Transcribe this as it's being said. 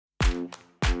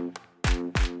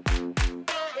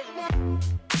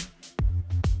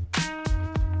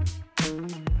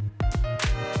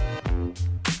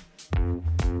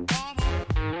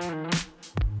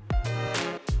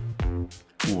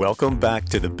Welcome back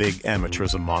to the Big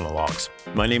Amateurism Monologues.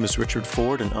 My name is Richard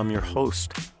Ford, and I'm your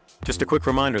host. Just a quick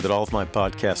reminder that all of my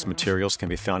podcast materials can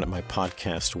be found at my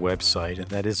podcast website, and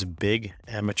that is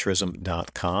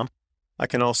bigamateurism.com. I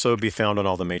can also be found on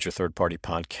all the major third-party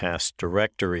podcast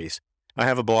directories. I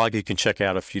have a blog you can check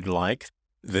out if you'd like.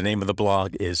 The name of the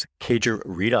blog is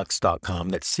categorically.com.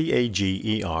 That's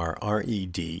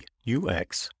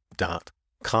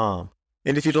cagerredux.com.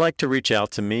 And if you'd like to reach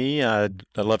out to me, I'd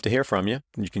love to hear from you.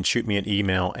 You can shoot me an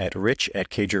email at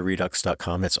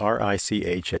rich@cagerredux.com. That's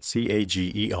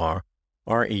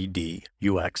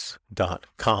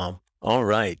rich@cagerredux.com. All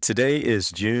right, today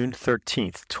is June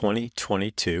 13th,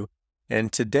 2022.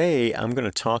 And today I'm going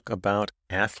to talk about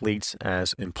athletes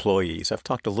as employees. I've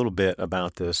talked a little bit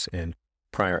about this in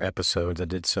prior episodes. I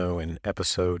did so in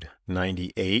episode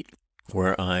 98,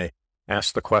 where I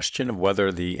asked the question of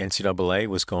whether the NCAA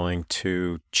was going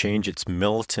to change its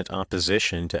militant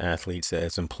opposition to athletes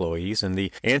as employees. And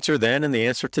the answer then and the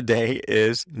answer today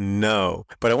is no.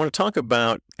 But I want to talk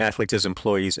about athletes as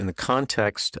employees in the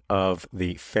context of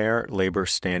the Fair Labor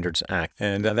Standards Act.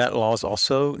 And that law is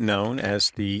also known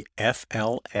as the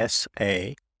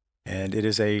FLSA. And it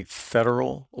is a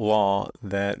federal law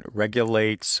that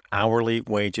regulates hourly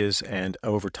wages and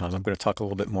overtime. I'm going to talk a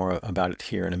little bit more about it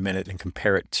here in a minute and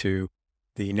compare it to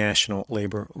the National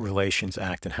Labor Relations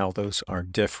Act and how those are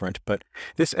different. But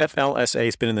this FLSA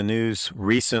has been in the news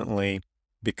recently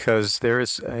because there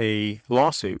is a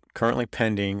lawsuit currently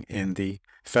pending in the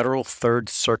Federal Third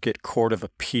Circuit Court of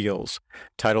Appeals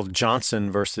titled Johnson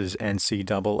versus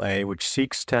NCAA, which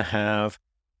seeks to have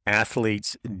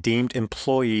athletes deemed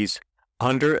employees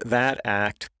under that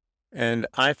act. And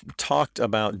I've talked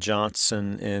about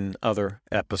Johnson in other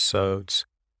episodes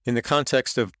in the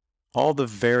context of all the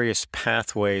various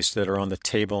pathways that are on the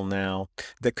table now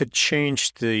that could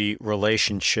change the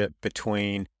relationship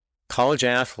between college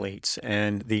athletes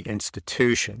and the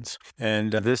institutions.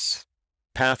 And this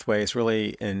pathway is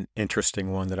really an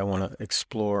interesting one that I want to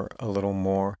explore a little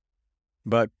more.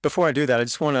 But before I do that, I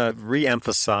just want to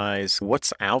reemphasize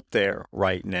what's out there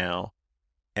right now.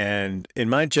 And in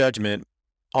my judgment,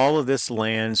 all of this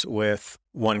lands with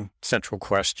one central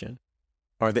question.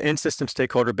 Are the in-system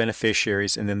stakeholder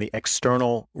beneficiaries and then the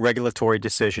external regulatory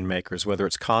decision makers, whether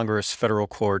it's Congress, federal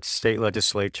courts, state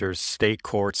legislatures, state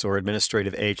courts, or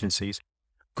administrative agencies,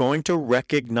 going to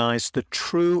recognize the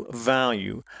true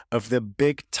value of the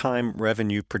big-time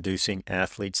revenue-producing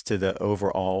athletes to the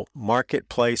overall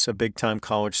marketplace of big-time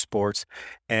college sports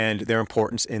and their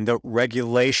importance in the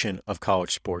regulation of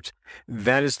college sports?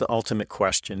 That is the ultimate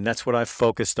question. That's what I've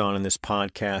focused on in this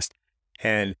podcast.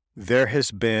 And there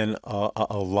has been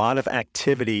a lot of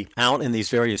activity out in these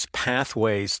various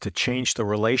pathways to change the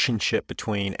relationship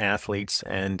between athletes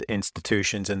and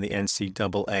institutions and the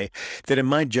NCAA that, in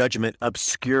my judgment,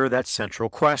 obscure that central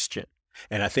question.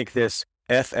 And I think this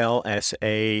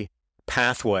FLSA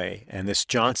pathway and this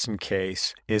Johnson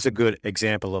case is a good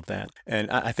example of that.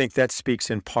 And I think that speaks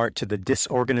in part to the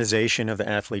disorganization of the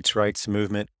athletes' rights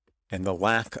movement and the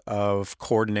lack of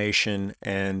coordination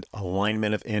and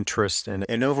alignment of interest and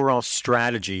an overall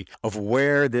strategy of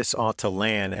where this ought to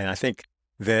land. And I think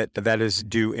that is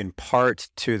due in part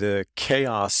to the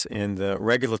chaos in the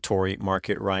regulatory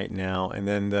market right now, and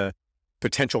then the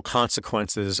potential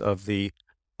consequences of the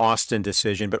Austin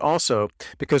decision, but also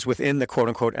because within the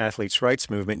quote-unquote athletes' rights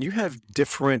movement, you have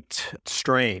different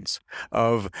strains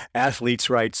of athletes'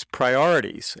 rights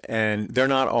priorities, and they're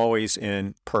not always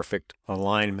in perfect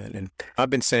alignment. And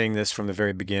I've been saying this from the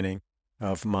very beginning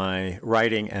of my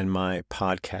writing and my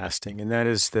podcasting, and that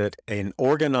is that an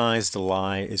organized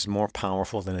lie is more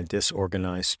powerful than a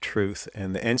disorganized truth.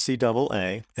 And the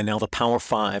NCAA, and now the Power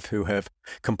Five, who have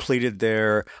completed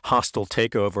their hostile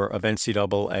takeover of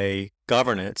NCAA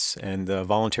governance and the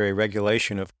voluntary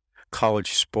regulation of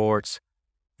college sports,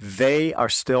 they are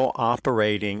still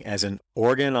operating as an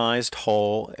organized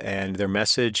whole, and their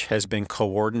message has been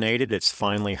coordinated. It's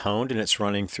finely honed, and it's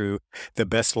running through the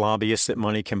best lobbyists that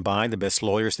money can buy, the best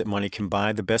lawyers that money can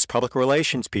buy, the best public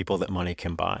relations people that money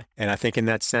can buy. And I think in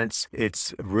that sense,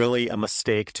 it's really a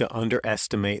mistake to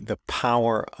underestimate the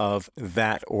power of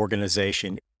that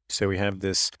organization. So we have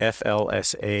this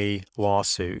FLSA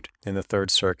lawsuit in the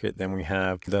Third Circuit. Then we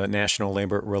have the National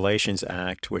Labor Relations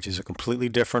Act, which is a completely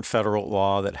different federal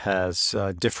law that has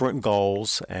different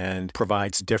goals and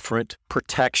provides different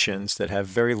protections that have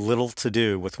very little to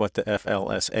do with what the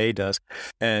FLSA does.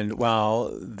 And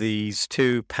while these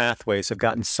two pathways have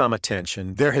gotten some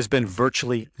attention, there has been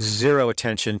virtually zero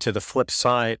attention to the flip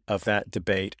side of that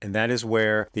debate. And that is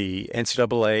where the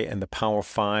NCAA and the Power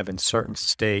Five in certain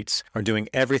states are doing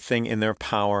everything everything in their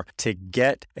power to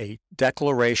get a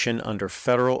declaration under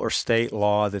federal or state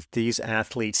law that these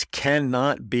athletes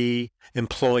cannot be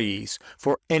employees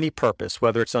for any purpose,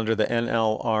 whether it's under the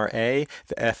NLRA,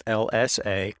 the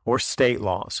FLSA, or state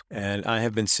laws. And I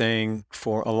have been saying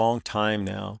for a long time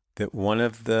now that one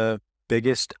of the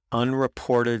biggest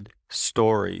unreported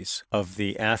stories of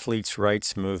the athletes'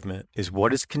 rights movement is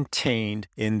what is contained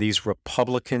in these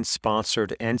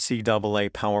Republican-sponsored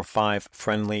NCAA Power 5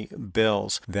 friendly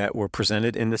bills that were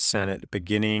presented in the Senate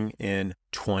beginning in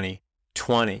 2020.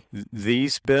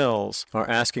 These bills are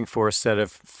asking for a set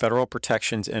of federal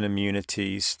protections and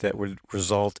immunities that would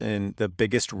result in the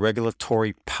biggest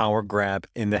regulatory power grab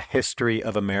in the history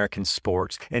of American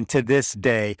sports. And to this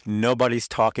day, nobody's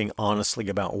talking honestly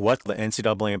about what the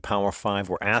NCAA and Power 5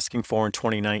 were asking for in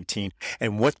 2019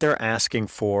 and what they're asking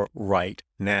for right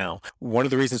now. One of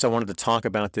the reasons I wanted to talk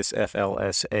about this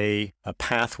FLSA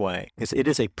pathway is it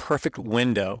is a perfect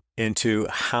window into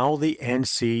how the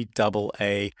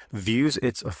NCAA views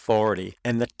its authority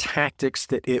and the tactics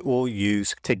that it will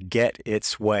use to get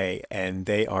its way. And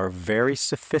they are very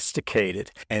sophisticated,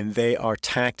 and they are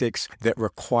tactics that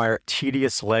require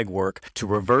tedious legwork to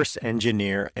reverse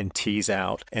engineer and tease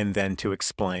out and then to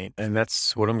explain. And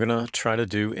that's what I'm going to try to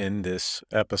do in this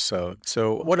episode.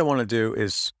 So what I want to do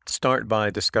is start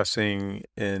by discussing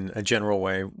in a general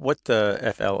way what the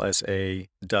FLSA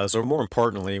does, or more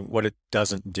importantly, what it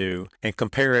doesn't do, and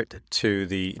compare it to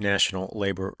the National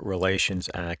Labor Relations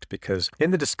Act, because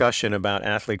in the discussion about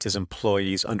athletes as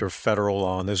employees under federal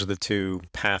law, and those are the two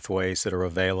pathways that are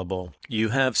available, you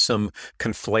have some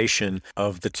conflation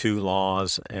of the two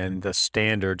laws and the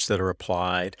standards that are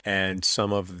applied and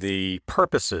some of the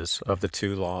purposes of the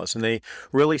two laws, and they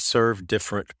really serve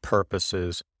different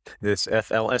purposes. This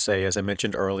FLSA, as I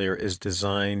mentioned earlier, is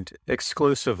designed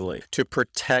exclusively to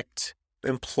protect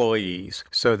employees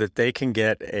so that they can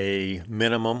get a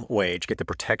minimum wage, get the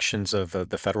protections of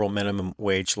the federal minimum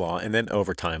wage law and then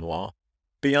overtime law.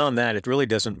 Beyond that, it really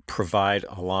doesn't provide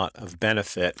a lot of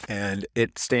benefit, and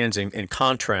it stands in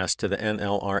contrast to the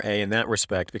NLRA in that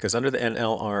respect, because under the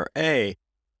NLRA,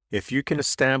 if you can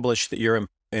establish that you're an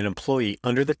employee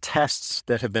under the tests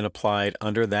that have been applied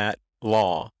under that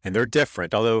law, and they're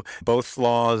different, although both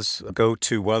laws go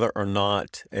to whether or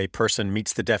not a person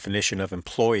meets the definition of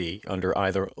employee under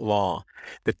either law.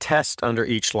 The test under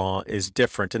each law is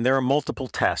different, and there are multiple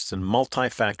tests and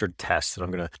multi-factored tests that I'm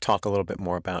going to talk a little bit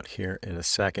more about here in a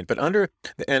second. But under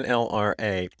the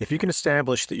NLRA, if you can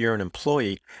establish that you're an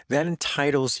employee, that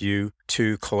entitles you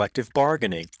to collective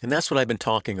bargaining. And that's what I've been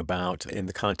talking about in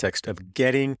the context of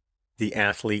getting the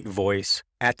athlete voice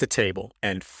at the table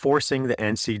and forcing the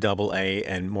NCAA,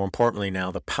 and more importantly now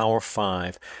the Power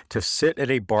 5, to sit at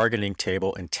a bargaining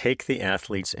table and take the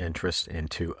athlete's interest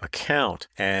into account.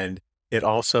 And it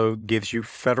also gives you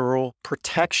federal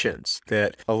protections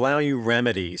that allow you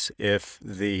remedies if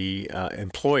the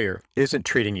employer isn't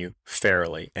treating you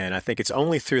fairly. And I think it's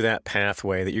only through that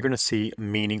pathway that you're going to see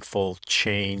meaningful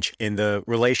change in the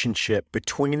relationship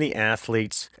between the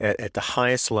athletes at the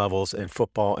highest levels in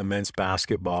football and men's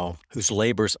basketball, whose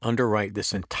labors underwrite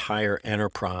this entire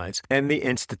enterprise, and the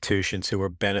institutions who are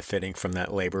benefiting from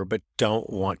that labor but don't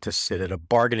want to sit at a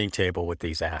bargaining table with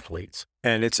these athletes.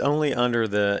 And it's only under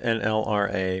the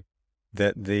NLRA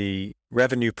that the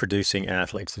revenue-producing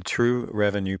athletes, the true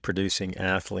revenue-producing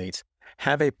athletes,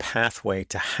 have a pathway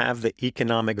to have the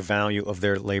economic value of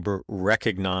their labor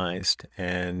recognized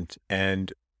and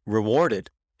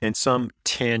rewarded in some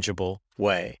tangible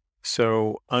way.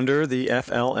 So under the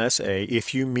FLSA,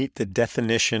 if you meet the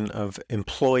definition of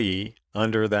employee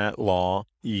under that law,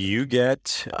 you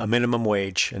get a minimum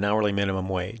wage, an hourly minimum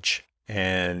wage,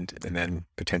 and then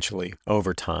potentially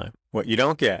overtime. What you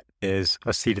don't get is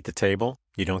a seat at the table.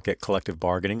 You don't get collective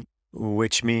bargaining,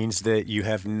 which means that you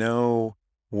have no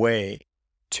way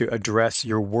to address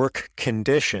your work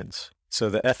conditions. So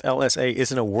the FLSA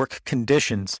isn't a work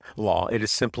conditions law. It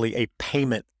is simply a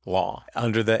payment law.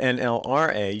 Under the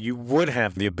NLRA, you would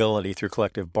have the ability through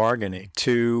collective bargaining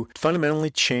to fundamentally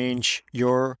change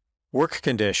your work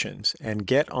conditions and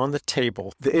get on the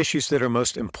table the issues that are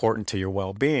most important to your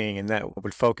well-being. And that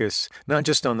would focus not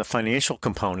just on the financial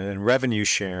component and revenue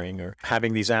sharing or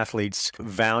having these athletes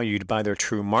valued by their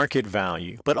true market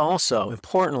value, but also,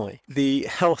 importantly, the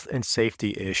health and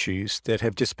safety issues that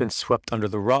have just been swept under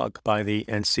the rug by the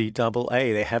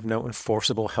NCAA. They have no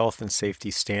enforceable health and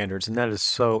safety standards, and that is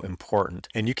so important.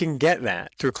 And you can get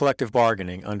that through collective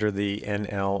bargaining under the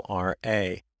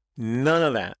NLRA. None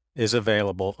of that is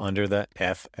available under the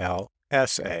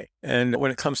FLSA. And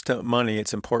when it comes to money,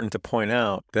 it's important to point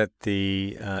out that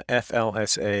the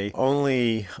FLSA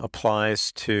only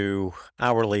applies to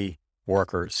hourly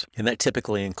workers. And that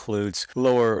typically includes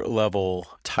lower level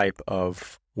type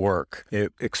of work.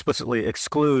 It explicitly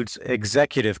excludes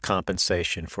executive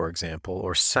compensation, for example,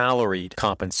 or salaried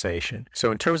compensation.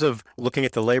 So in terms of looking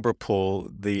at the labor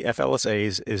pool, the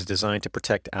FLSA is designed to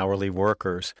protect hourly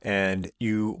workers, and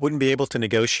you wouldn't be able to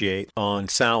negotiate on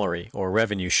salary or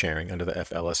revenue sharing under the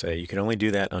FLSA. You can only do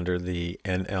that under the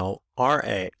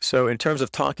NLRA. So in terms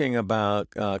of talking about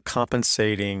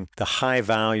compensating the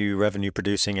high-value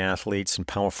revenue-producing athletes in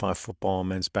Power 5 football,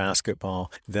 men's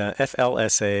basketball, the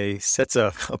FLSA sets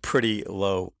a pretty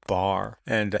low bar.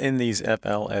 And in these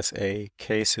FLSA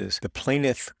cases, the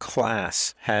plaintiff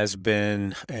class has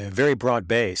been very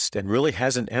broad-based and really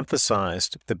hasn't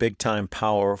emphasized the big-time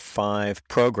Power 5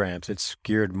 programs. It's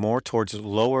geared more towards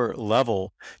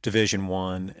lower-level Division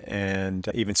I and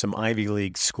even some Ivy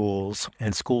League schools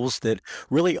and schools that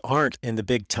really aren't in the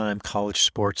big-time college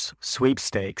sports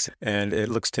sweepstakes. And it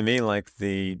looks to me like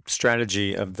the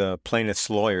strategy of the plaintiff's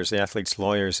lawyers, the athletes'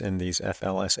 lawyers in these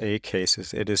FLSA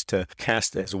cases, it is to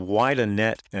cast as wide a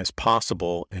net as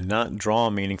possible and not draw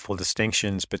meaningful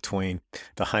distinctions between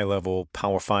the high-level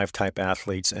Power 5 type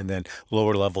athletes and then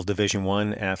lower-level Division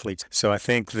I athletes. So I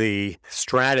think the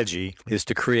strategy is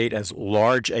to create as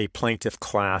large a plaintiff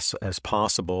class as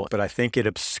possible, but I think it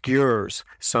obscures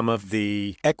some of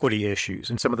the equity issues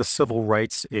and some of the civil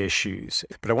rights issues.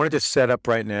 But I wanted to set up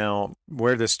right now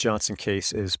where this Johnson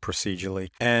case is procedurally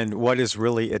and what is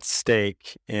really at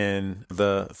stake in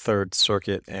the Third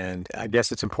Circuit. And I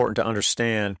guess it's important to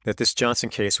understand that this Johnson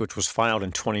case, which was filed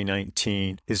in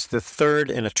 2019, is the third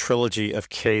in a trilogy of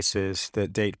cases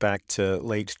that date back to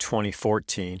late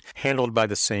 2014, handled by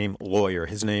the same lawyer.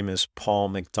 His name is Paul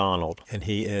McDonald, and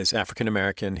he is African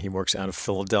American. He works out of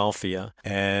Philadelphia,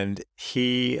 and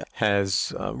he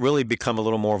has really become a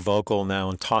little more vocal now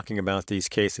in talking about these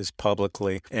cases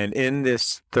publicly. And in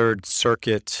this Third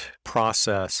Circuit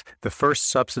process, the first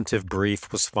substantive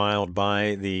brief was filed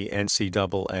by the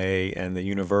NCAA and the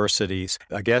universities.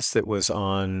 I guess it was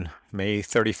on May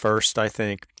 31st, I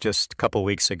think, just a couple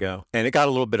weeks ago. And it got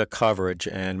a little bit of coverage.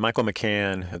 And Michael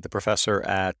McCann, the professor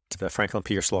at the Franklin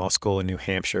Pierce Law School in New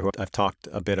Hampshire, who I've talked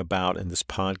a bit about in this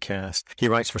podcast, he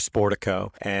writes for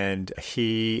Sportico. And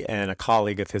he and a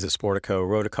colleague of his at Sportico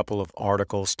wrote a couple of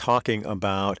articles talking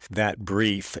about that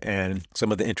brief and some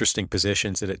of the interesting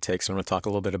positions that it takes. I'm going to talk a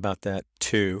little bit about that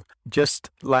too. Just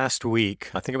last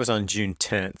week, I think it was on June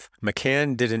 10th,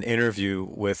 McCann did an interview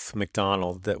with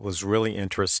McDonald that was really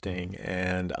interesting.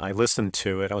 And I listened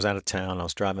to it. I was out of town. I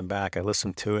was driving back. I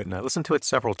listened to it, and I listened to it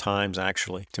several times,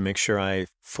 actually, to make sure I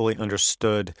fully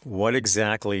understood what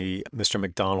exactly Mr.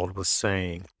 McDonald was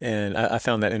saying. And I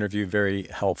found that interview very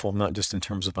helpful, not just in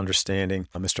terms of understanding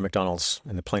Mr. McDonald's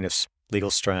and the plaintiff's legal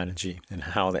strategy and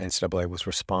how the NCAA was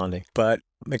responding, but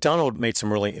McDonald made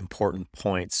some really important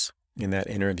points in that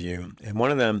interview. And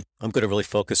one of them I'm going to really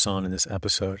focus on in this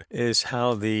episode is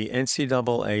how the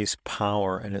NCAA's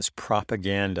power and its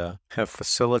propaganda have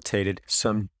facilitated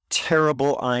some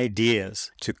terrible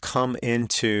ideas to come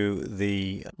into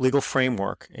the legal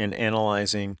framework in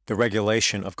analyzing the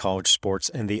regulation of college sports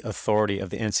and the authority of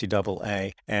the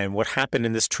NCAA. And what happened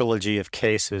in this trilogy of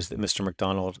cases that Mr.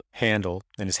 McDonald handled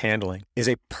and is handling is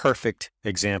a perfect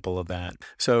example of that.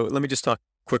 So let me just talk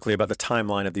quickly about the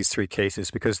timeline of these three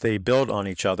cases because they build on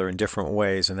each other in different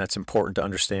ways, and that's important to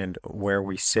understand where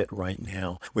we sit right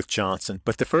now with Johnson.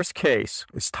 But the first case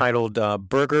is titled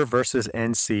Berger versus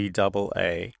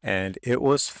NCAA, and it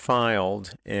was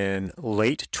filed in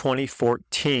late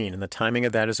 2014, and the timing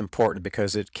of that is important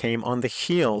because it came on the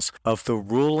heels of the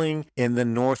ruling in the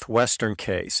Northwestern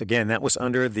case. Again, that was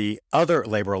under the other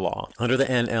labor law, under the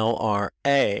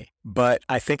NLRA. But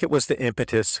I think it was the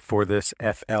impetus for this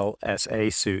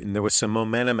FLSA suit, and there was some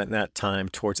momentum at that time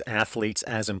towards athletes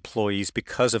as employees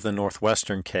because of the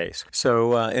Northwestern case.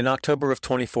 So in October of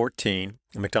 2014,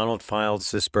 McDonald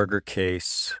files this Berger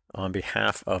case on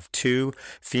behalf of two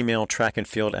female track and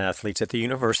field athletes at the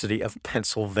University of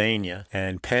Pennsylvania.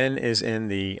 And Penn is in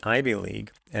the Ivy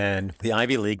League, and the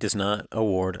Ivy League does not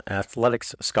award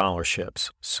athletics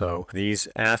scholarships. So these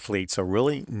athletes are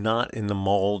really not in the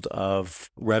mold of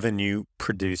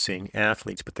revenue-producing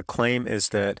athletes. But the claim is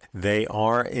that they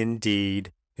are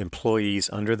indeed employees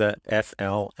under the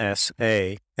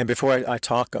FLSA. And before I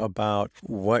talk about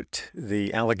what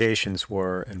the allegations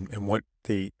were and what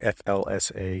the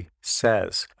FLSA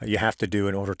says you have to do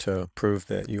in order to prove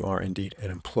that you are indeed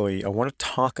an employee. I want to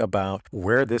talk about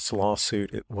where this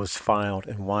lawsuit was filed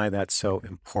and why that's so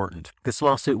important. This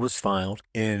lawsuit was filed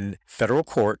in federal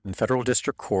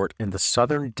district court in the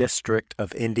Southern District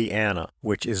of Indiana,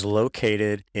 which is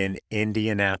located in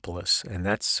Indianapolis. And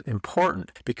that's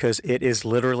important because it is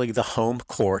literally the home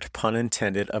court, pun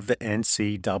intended, of the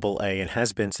NCAA and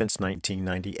has been since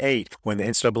 1998 when the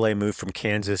NCAA moved from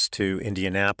Kansas to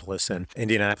Indianapolis. And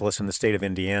Indianapolis and the state of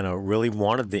Indiana really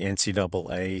wanted the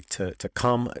NCAA to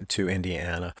come to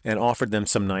Indiana and offered them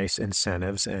some nice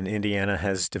incentives. And Indiana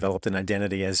has developed an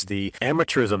identity as the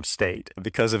amateurism state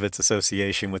because of its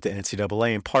association with the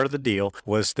NCAA. And part of the deal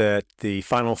was that the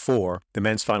Final Four, the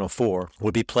men's Final Four,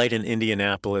 would be played in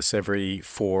Indianapolis every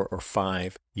 4 or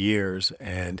 5 years,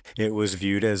 and it was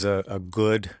viewed as a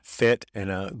good fit and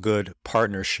a good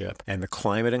partnership. And the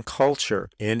climate and culture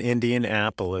in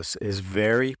Indianapolis is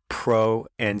very pro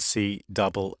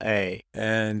NCAA.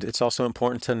 And it's also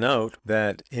important to note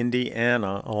that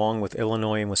Indiana, along with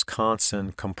Illinois and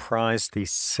Wisconsin, comprise the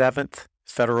 7th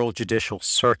Federal Judicial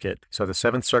Circuit. So the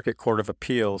 7th Circuit Court of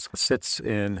Appeals sits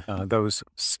in those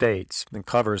states and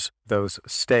covers those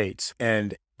states.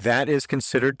 And that is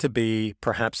considered to be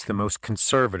perhaps the most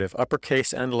conservative,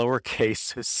 uppercase and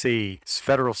lowercase c,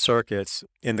 federal circuits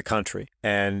in the country.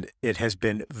 And it has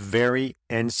been very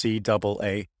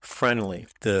NCAA friendly.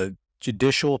 The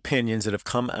judicial opinions that have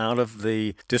come out of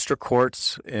the district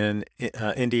courts in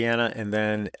Indiana and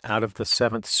then out of the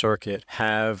 7th Circuit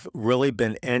have really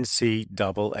been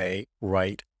NCAA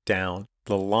right down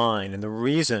the line. And the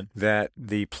reason that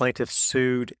the plaintiffs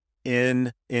sued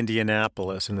in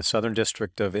Indianapolis, in the Southern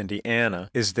District of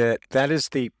Indiana, is that is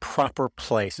the proper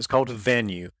place. It's called a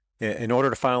venue. In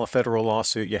order to file a federal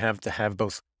lawsuit, you have to have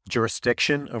both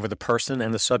jurisdiction over the person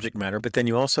and the subject matter, but then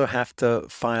you also have to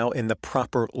file in the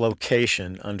proper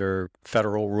location under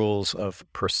federal rules of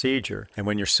procedure. And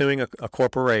when you're suing a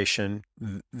corporation,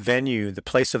 venue, the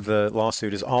place of the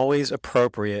lawsuit, is always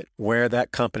appropriate where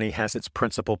that company has its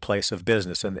principal place of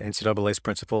business. And the NCAA's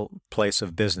principal place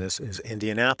of business is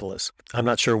Indianapolis. I'm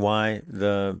not sure why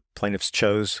the plaintiffs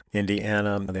chose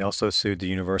Indiana. They also sued the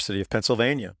University of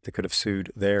Pennsylvania. They could have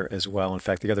sued there as well. In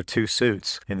fact, the other 2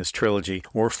 suits in this trilogy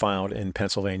were filed in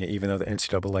Pennsylvania, even though the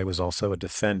NCAA was also a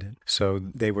defendant. So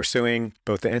they were suing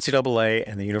both the NCAA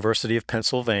and the University of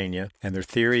Pennsylvania, and their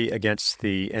theory against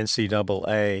the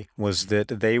NCAA was that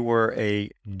they were a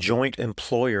joint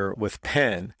employer with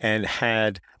Penn and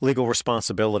had legal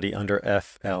responsibility under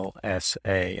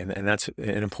FLSA. And that's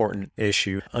an important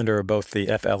issue under both the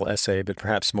FLSA, but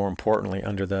perhaps more importantly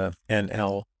under the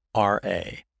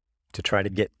NLRA. To try to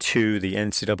get to the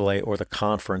NCAA or the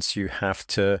conference, you have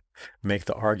to make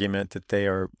the argument that they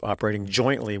are operating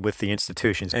jointly with the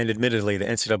institutions. And admittedly, the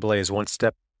NCAA is one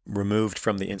step removed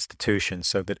from the institution,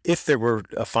 so that if there were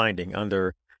a finding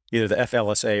under either the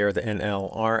FLSA or the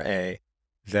NLRA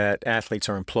that athletes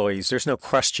are employees, there's no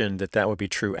question that that would be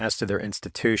true as to their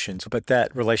institutions. But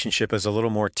that relationship is a little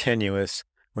more tenuous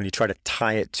when you try to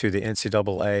tie it to the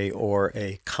NCAA or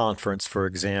a conference, for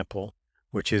example,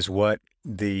 which is what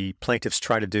the plaintiffs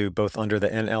try to do both under the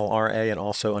NLRA and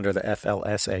also under the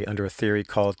FLSA, under a theory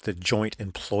called the joint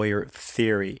employer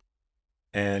theory.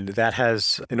 And that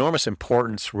has enormous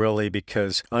importance, really,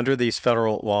 because under these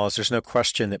federal laws, there's no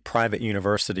question that private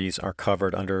universities are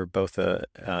covered under both the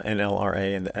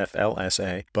NLRA and the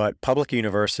FLSA, but public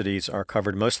universities are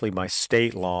covered mostly by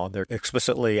state law. They're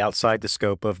explicitly outside the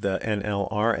scope of the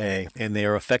NLRA, and they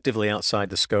are effectively outside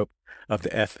the scope of the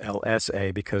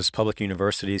FLSA because public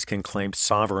universities can claim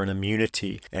sovereign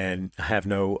immunity and have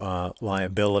no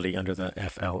liability under the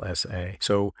FLSA.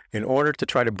 So in order to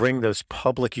try to bring those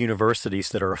public universities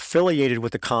that are affiliated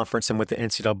with the conference and with the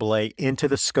NCAA into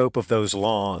the scope of those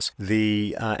laws,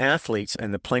 the athletes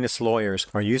and the plaintiffs' lawyers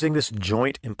are using this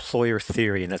joint employer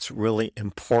theory, and that's really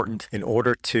important in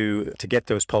order to get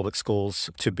those public schools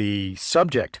to be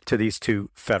subject to these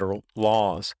 2 federal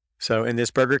laws. So in this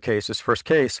Berger case, this first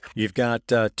case, you've got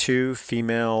 2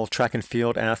 female track and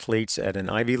field athletes at an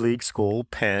Ivy League school,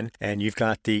 Penn, and you've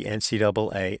got the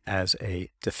NCAA as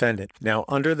a defendant. Now,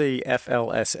 under the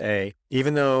FLSA,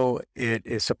 even though it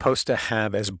is supposed to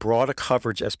have as broad a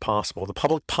coverage as possible, the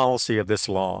public policy of this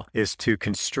law is to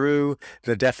construe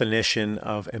the definition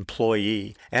of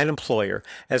employee and employer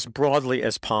as broadly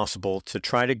as possible to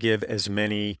try to give as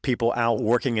many people out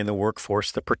working in the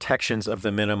workforce the protections of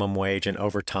the minimum wage and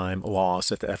overtime laws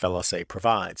that the FLSA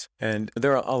provides. And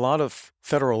there are a lot of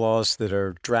federal laws that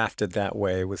are drafted that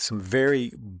way with some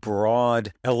very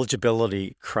broad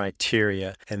eligibility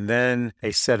criteria and then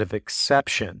a set of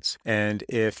exceptions. And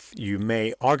if you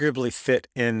may arguably fit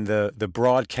in the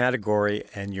broad category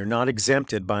and you're not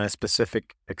exempted by a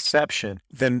specific exception,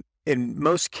 then in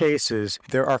most cases,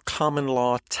 there are common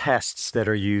law tests that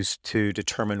are used to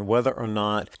determine whether or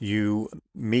not you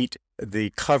meet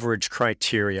the coverage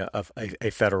criteria of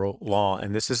a federal law.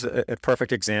 And this is a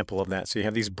perfect example of that. So you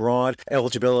have these broad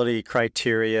eligibility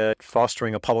criteria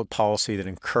fostering a public policy that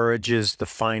encourages the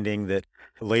finding that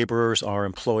laborers are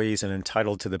employees and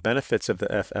entitled to the benefits of the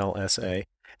FLSA.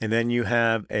 And then you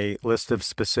have a list of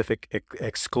specific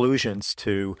exclusions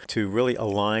to really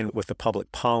align with the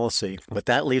public policy. But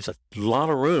that leaves a lot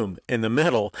of room in the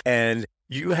middle. And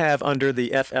you have under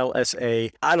the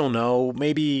FLSA, I don't know,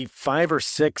 maybe 5 or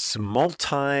 6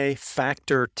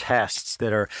 multi-factor tests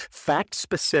that are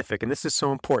fact-specific. And this is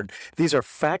so important. These are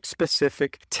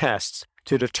fact-specific tests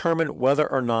to determine whether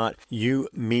or not you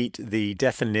meet the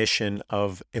definition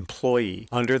of employee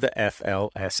under the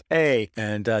FLSA.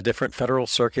 And different federal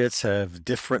circuits have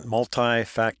different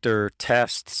multi-factor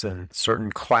tests, and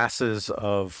certain classes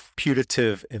of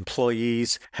putative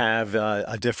employees have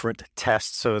a different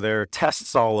test. So there are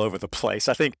tests all over the place.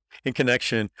 I think in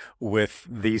connection with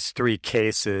these 3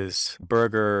 cases,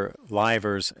 Berger,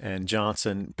 Livers, and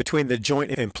Johnson, between the joint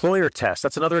employer test,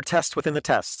 that's another test within the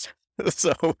tests.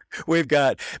 So we've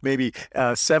got maybe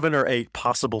 7 or 8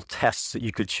 possible tests that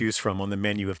you could choose from on the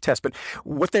menu of tests. But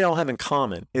what they all have in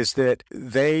common is that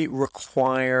they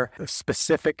require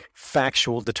specific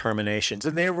factual determinations,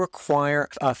 and they require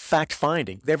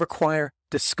fact-finding. They require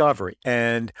discovery.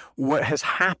 And what has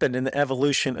happened in the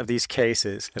evolution of these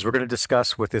cases, as we're going to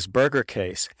discuss with this Berger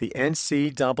case, the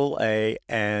NCAA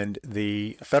and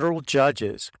the federal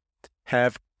judges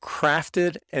have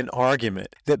crafted an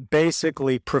argument that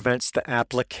basically prevents the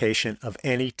application of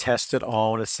any test at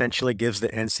all and essentially gives the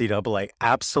NCAA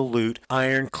absolute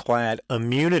ironclad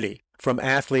immunity from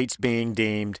athletes being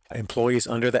deemed employees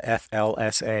under the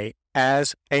FLSA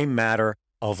as a matter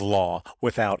of law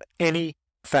without any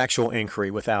factual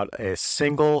inquiry, without a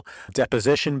single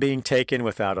deposition being taken,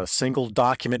 without a single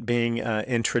document being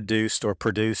introduced or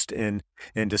produced in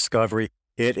discovery.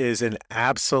 It is an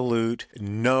absolute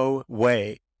no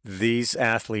way these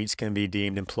athletes can be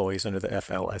deemed employees under the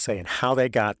FLSA, and how they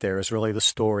got there is really the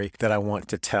story that I want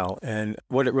to tell, and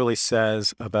what it really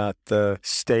says about the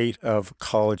state of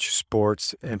college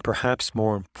sports, and perhaps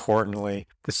more importantly,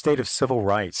 the state of civil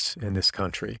rights in this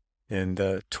country in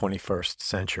the 21st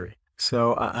century.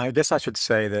 So I guess I should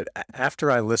say that after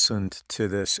I listened to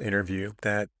this interview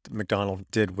that McDonald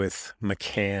did with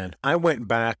McCann, I went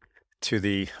back to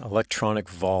the electronic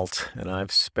vault, and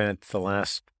I've spent the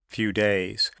last few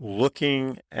days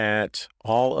looking at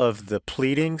all of the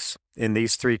pleadings in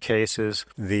these 3 cases,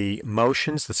 the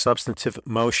motions, the substantive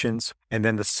motions, and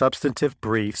then the substantive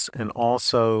briefs, and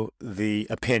also the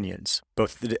opinions,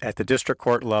 both at the district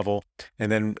court level and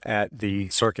then at the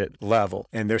circuit level.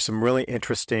 And there's some really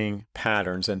interesting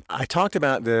patterns. And I talked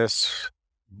about this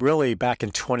really back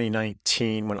in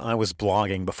 2019 when I was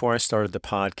blogging before I started the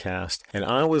podcast, and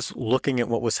I was looking at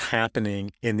what was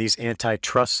happening in these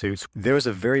antitrust suits. There was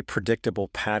a very predictable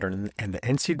pattern, and the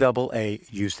NCAA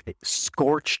used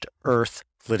scorched earth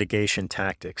litigation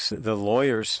tactics. The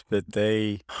lawyers that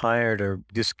they hired are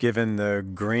just given the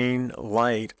green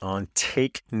light on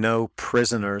take no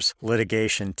prisoners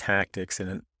litigation tactics, and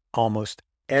in almost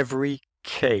every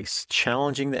case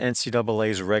challenging the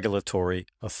NCAA's regulatory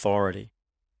authority,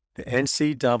 the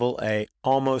NCAA,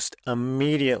 almost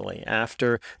immediately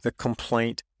after the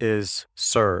complaint is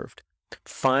served,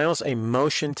 files a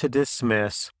motion to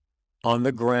dismiss on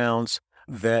the grounds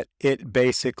that it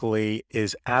basically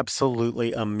is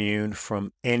absolutely immune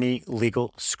from any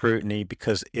legal scrutiny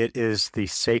because it is the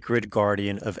sacred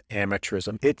guardian of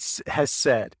amateurism. It has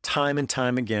said time and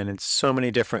time again in so many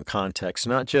different contexts,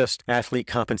 not just athlete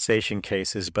compensation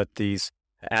cases, but these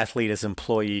athlete as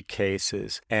employee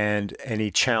cases and any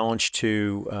challenge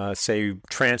to, say,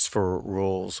 transfer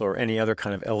rules or any other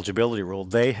kind of eligibility rule.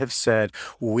 They have said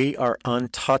we are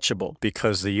untouchable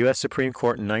because the U.S. Supreme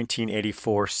Court in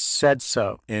 1984 said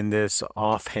so in this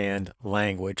offhand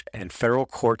language, and federal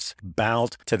courts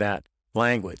bowed to that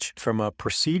language. From a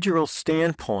procedural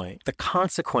standpoint, the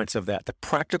consequence of that, the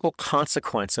practical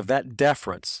consequence of that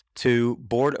deference to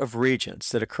Board of Regents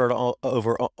that occurred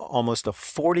over almost a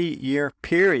 40-year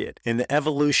period in the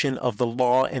evolution of the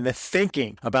law and the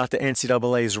thinking about the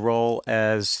NCAA's role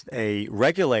as a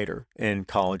regulator in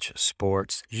college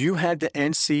sports, you had the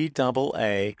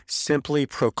NCAA simply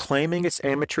proclaiming its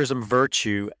amateurism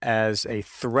virtue as a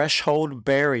threshold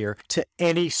barrier to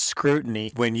any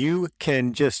scrutiny when you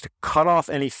can just cut off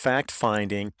any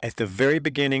fact-finding at the very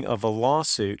beginning of a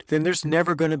lawsuit. Then there's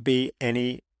never going to be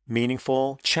any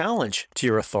meaningful challenge to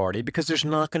your authority because there's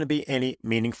not going to be any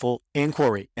meaningful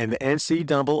inquiry. And the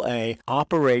NCAA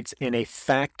operates in a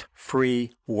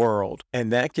fact-free world.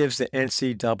 And that gives the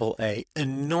NCAA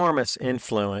enormous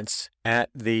influence at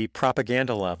the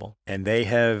propaganda level. And they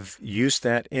have used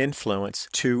that influence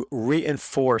to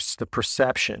reinforce the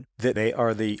perception that they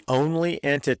are the only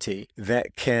entity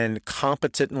that can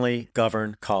competently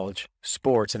govern college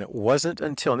sports. And it wasn't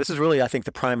until, and this is really, I think,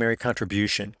 the primary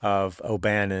contribution of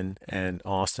O'Bannon and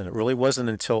Austin. It really wasn't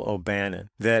until O'Bannon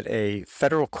that a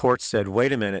federal court said,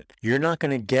 wait a minute, you're not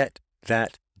going to get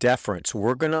that deference.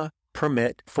 We're going to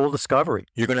permit full discovery.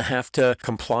 You're going to have to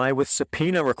comply with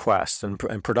subpoena requests and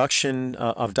production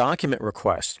of document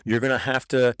requests. You're going to have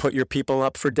to put your people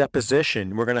up for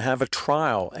deposition. We're going to have a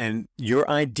trial, and your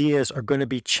ideas are going to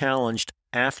be challenged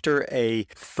after a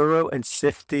thorough and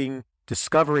sifting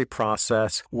discovery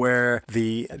process where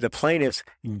the plaintiffs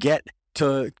get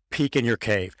to peek in your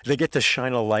cave. They get to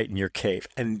shine a light in your cave.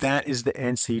 And that is the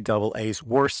NCAA's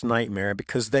worst nightmare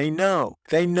because they know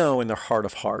in their heart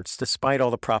of hearts, despite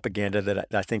all the propaganda that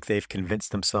I think they've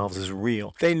convinced themselves is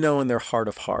real, they know in their heart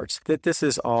of hearts that this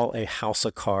is all a house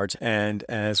of cards. And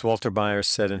as Walter Byers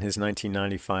said in his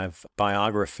 1995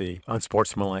 biography,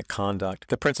 Unsportsmanlike Conduct,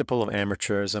 the principle of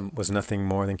amateurism was nothing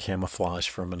more than camouflage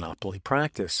for monopoly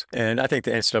practice. And I think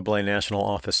the NCAA National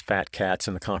Office fat cats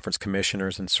and the conference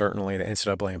commissioners and certainly the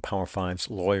NCAA and Power Five's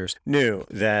lawyers knew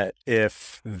that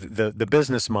if the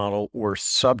business model were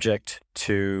subject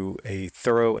to a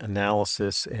thorough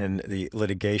analysis in the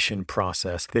litigation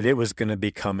process, that it was going to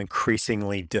become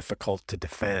increasingly difficult to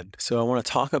defend. So I want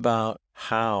to talk about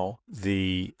how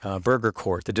the Berger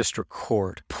court, the district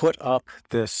court, put up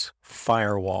this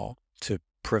firewall to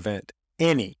prevent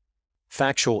any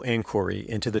factual inquiry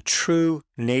into the true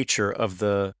nature of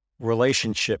the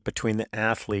relationship between the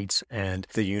athletes and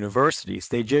the universities.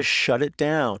 They just shut it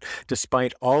down,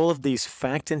 despite all of these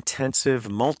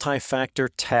fact-intensive multi-factor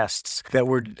tests that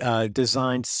were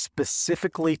designed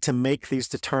specifically to make these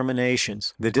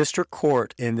determinations. The district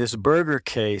court in this Berger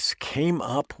case came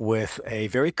up with a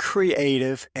very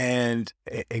creative and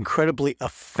incredibly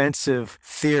offensive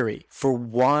theory for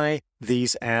why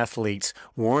these athletes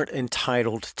weren't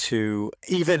entitled to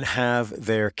even have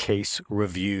their case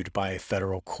reviewed by a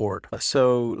federal court.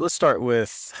 So let's start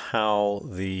with how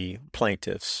the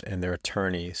plaintiffs and their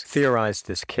attorneys theorized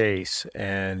this case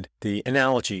and the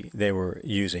analogy they were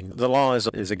using. The law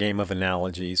is a game of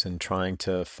analogies and trying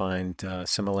to find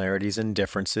similarities and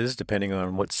differences depending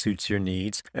on what suits your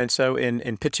needs. And so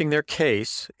in pitching their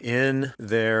case in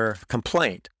their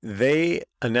complaint, they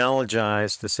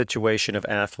analogized the situation of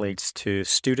athletes to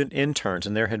student interns,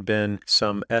 and there had been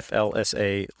some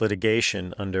FLSA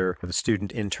litigation under the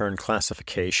student intern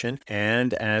classification.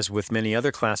 And as with many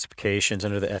other classifications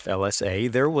under the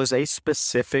FLSA, there was a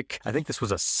specific, I think this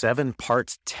was a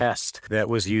 7-part test that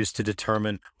was used to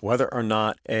determine whether or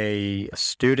not a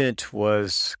student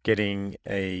was getting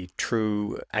a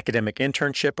true academic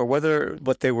internship or whether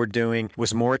what they were doing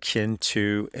was more akin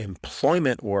to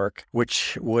employment work,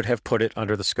 which would have put it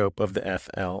under the scope of the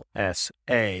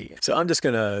FLSA. So I'm just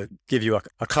going to give you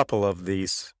a couple of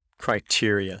these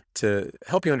criteria to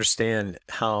help you understand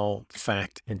how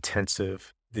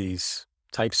fact-intensive these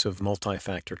types of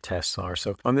multi-factor tests are.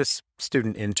 So on this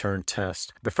student intern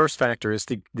test, the first factor is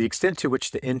the extent to which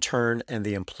the intern and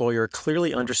the employer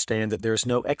clearly understand that there is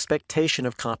no expectation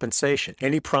of compensation.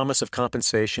 Any promise of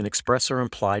compensation, express or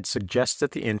implied, suggests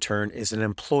that the intern is an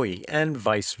employee and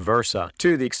vice versa.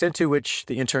 2, the extent to which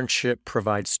the internship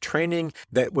provides training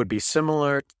that would be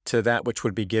similar to that which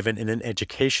would be given in an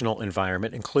educational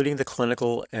environment, including the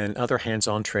clinical and other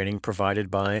hands-on training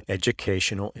provided by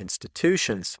educational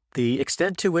institutions. The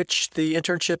extent to which the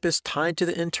internship is tied to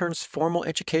the intern's formal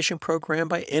education program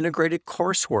by integrated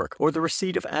coursework or the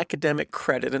receipt of academic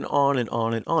credit, and on and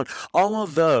on and on. All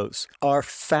of those are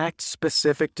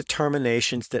fact-specific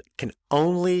determinations that can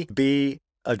only be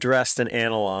addressed and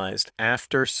analyzed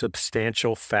after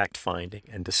substantial fact-finding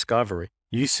and discovery.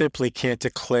 You simply can't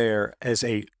declare as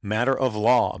a matter of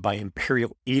law by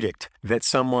imperial edict that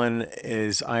someone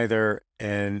is either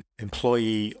an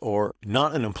employee or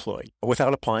not an employee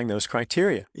without applying those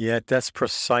criteria. Yet that's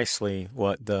precisely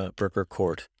what the Berger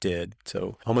court did.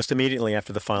 So almost immediately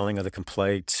after the filing of the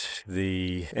complaint,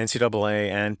 the NCAA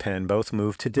and Penn both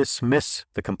moved to dismiss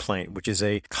the complaint, which is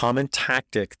a common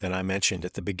tactic that I mentioned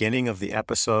at the beginning of the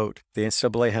episode. The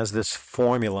NCAA has this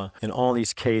formula in all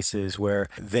these cases where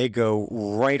they go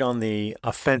right on the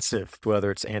offensive,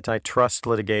 whether it's antitrust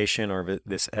litigation or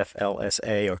this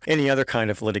FLSA or any other kind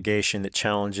of litigation that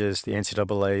challenges the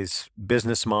NCAA's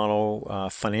business model,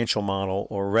 financial model,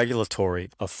 or regulatory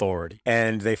authority.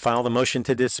 And they filed a motion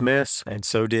to dismiss, and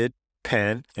so did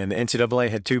Penn. And the NCAA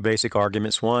had two basic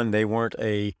arguments. One, they weren't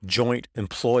a joint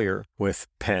employer with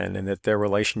Penn, and that their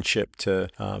relationship to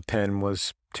Penn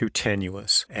was too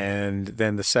tenuous. And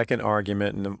then the second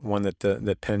argument, and the one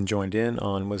that Penn joined in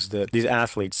on, was that these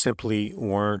athletes simply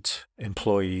weren't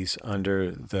employees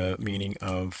under the meaning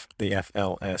of the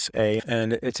FLSA.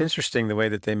 And it's interesting the way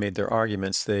that they made their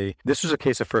arguments. This was a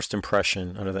case of first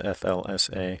impression under the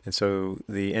FLSA. And so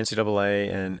the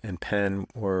NCAA and Penn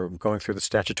were going through the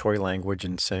statutory language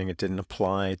and saying it didn't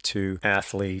apply to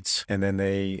athletes. And then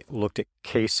they looked at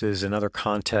cases in other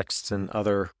contexts and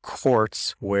other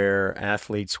courts where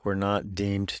athletes were not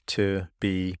deemed to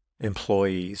be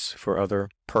employees for other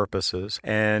purposes.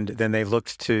 And then they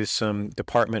looked to some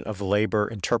Department of Labor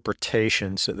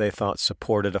interpretations that they thought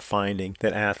supported a finding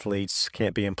that athletes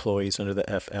can't be employees under the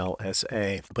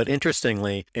FLSA. But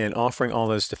interestingly, in offering all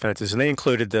those defenses, and they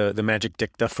included the magic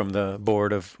dicta from the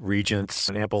Board of Regents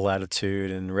and ample latitude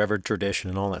and revered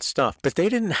tradition and all that stuff, but they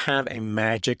didn't have a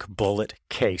magic bullet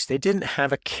case. They didn't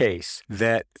have a case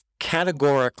that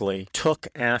categorically took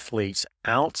athletes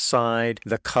outside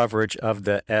the coverage of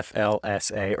the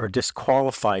FLSA or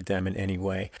disqualified them in any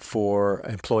way for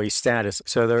employee status.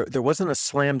 So there wasn't a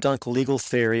slam dunk legal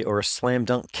theory or a slam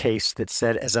dunk case that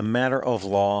said, as a matter of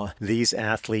law, these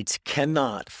athletes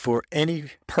cannot, for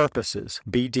any purposes,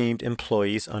 be deemed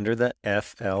employees under the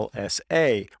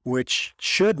FLSA, which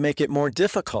should make it more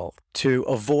difficult to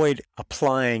avoid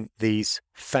applying these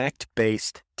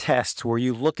fact-based tests where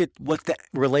you look at what the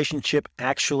relationship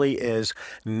actually is,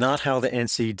 not how the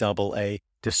NCAA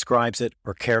describes it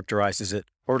or characterizes it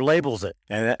or labels it.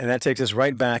 And that takes us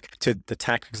right back to the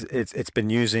tactics it's been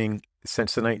using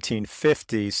since the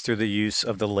 1950s through the use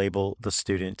of the label the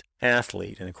student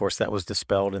athlete. And of course, that was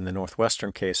dispelled in the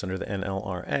Northwestern case under the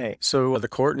NLRA. So the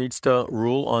court needs to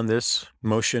rule on this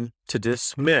motion to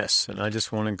dismiss. And I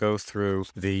just want to go through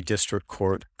the district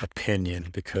court opinion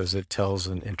because it tells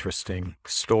an interesting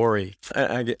story.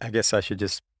 I guess I should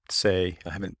just say,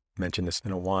 I haven't mentioned this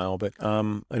in a while, but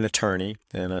I'm an attorney,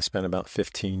 and I spent about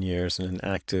 15 years in an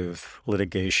active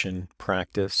litigation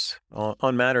practice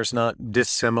on matters not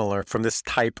dissimilar from this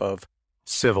type of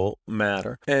civil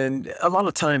matter. And a lot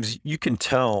of times you can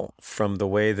tell from the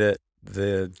way that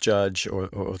the judge or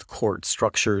the court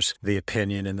structures the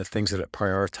opinion and the things that it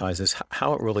prioritizes,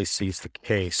 how it really sees the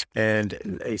case.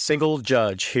 And a single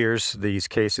judge hears these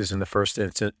cases in the first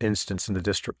instance in the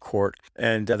district court.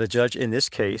 And the judge in this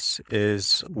case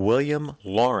is William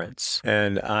Lawrence.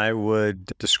 And I would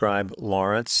describe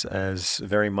Lawrence as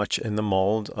very much in the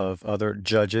mold of other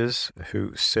judges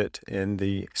who sit in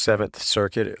the Seventh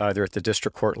Circuit, either at the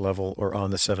district court level or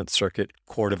on the Seventh Circuit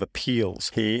Court of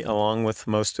Appeals. He, along with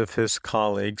most of his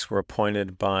colleagues, were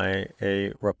appointed by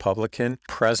a Republican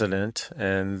president,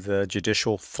 and the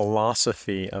judicial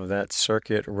philosophy of that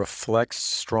circuit reflects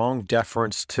strong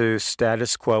deference to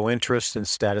status quo interests and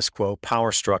status quo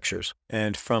power structures.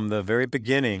 And from the very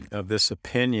beginning of this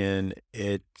opinion,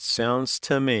 it sounds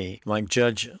to me like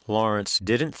Judge Lawrence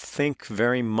didn't think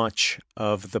very much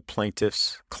of the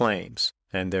plaintiff's claims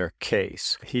and their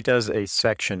case. He does a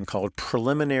section called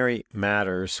Preliminary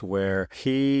Matters where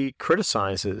he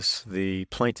criticizes the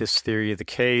plaintiff's theory of the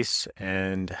case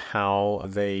and how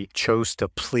they chose to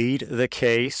plead the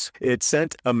case. It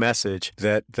sent a message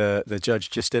that the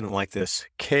judge just didn't like this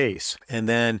case. And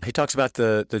then he talks about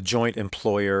the joint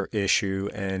employer issue,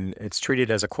 and it's treated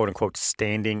as a quote-unquote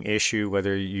standing issue,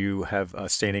 whether you have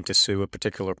standing to sue a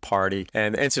particular party.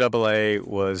 And the NCAA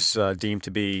was deemed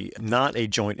to be not a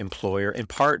joint employer, in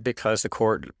part because the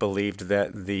court believed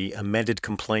that the amended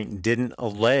complaint didn't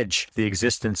allege the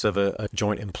existence of a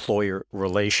joint employer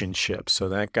relationship. So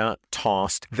that got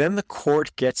tossed. Then the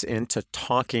court gets into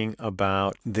talking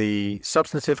about the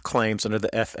substantive claims under the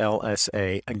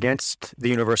FLSA against the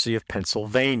University of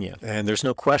Pennsylvania. And there's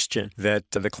no question that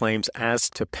the claims as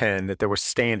to Penn, that there was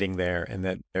standing there and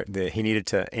that he needed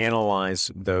to analyze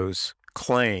those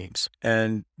claims.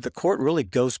 And the court really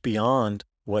goes beyond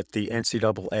what the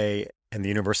NCAA and the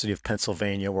University of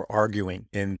Pennsylvania were arguing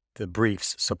in the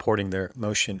briefs supporting their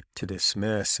motion to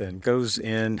dismiss, and goes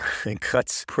in and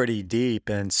cuts pretty deep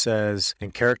and says,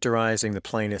 in characterizing the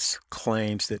plaintiff's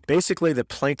claims, that basically the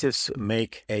plaintiffs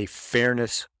make a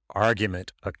fairness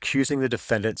argument accusing the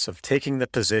defendants of taking the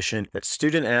position that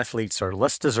student athletes are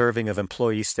less deserving of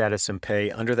employee status and pay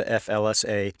under the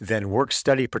FLSA than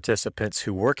work-study participants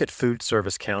who work at food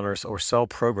service counters or sell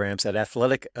programs at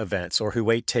athletic events or who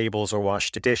wait tables or wash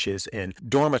dishes in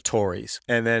dormitories.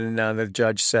 And then the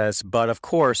judge says, but of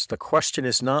course, the question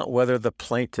is not whether the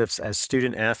plaintiffs as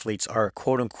student athletes are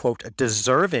quote-unquote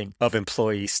deserving of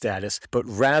employee status, but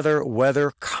rather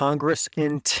whether Congress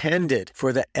intended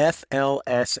for the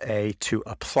FLSA to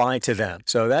apply to them.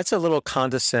 So that's a little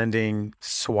condescending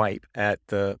swipe at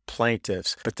the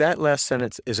plaintiffs. But that last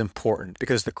sentence is important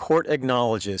because the court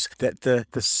acknowledges that the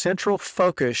central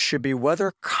focus should be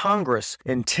whether Congress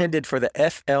intended for the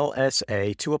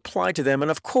FLSA to apply to them. And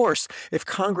of course, if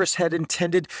Congress had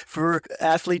intended for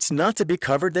athletes not to be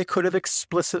covered, they could have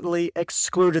explicitly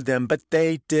excluded them, but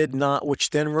they did not, which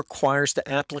then requires the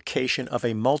application of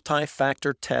a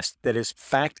multi-factor test that is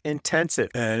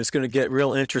fact-intensive. And it's going to get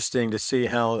real interesting to see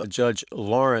how Judge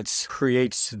Lawrence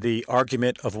creates the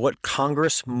argument of what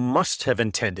Congress must have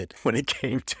intended when it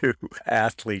came to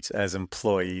athletes as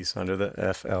employees under the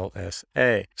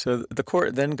FLSA. So the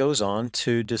court then goes on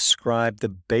to describe the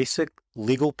basic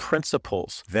legal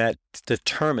principles that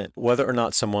determine whether or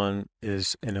not someone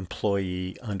is an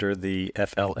employee under the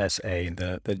FLSA and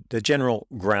the general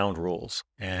ground rules.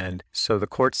 And so the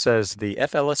court says the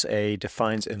FLSA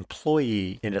defines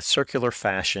employee in a circular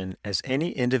fashion as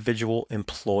any individual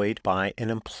employed by an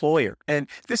employer. And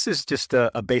this is just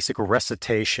a basic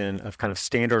recitation of kind of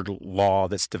standard law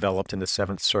that's developed in the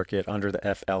Seventh Circuit under the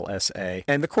FLSA.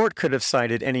 And the court could have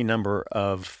cited any number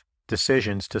of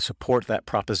decisions to support that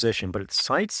proposition, but it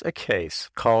cites a case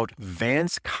called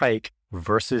Vanskike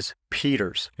versus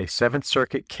Peters, a Seventh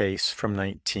Circuit case from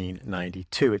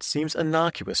 1992. It seems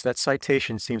innocuous. That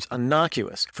citation seems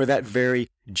innocuous for that very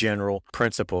general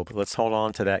principle. But let's hold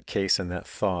on to that case and that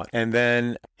thought. And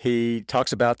then he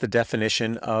talks about the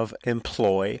definition of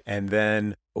employ, and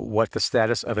then what the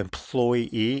status of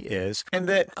employee is, and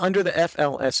that under the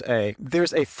FLSA,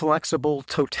 there's a flexible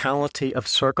totality of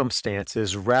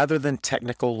circumstances rather than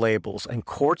technical labels, and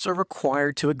courts are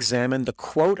required to examine the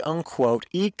quote-unquote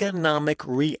economic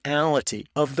reality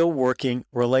of the working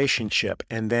relationship.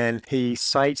 And then he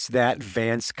cites that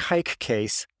Vanskike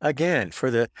case again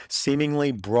for the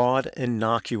seemingly broad,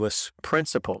 innocuous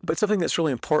principle. But something that's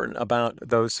really important about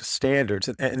those standards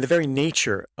and the very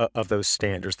nature of those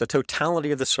standards, the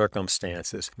totality of the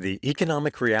circumstances, the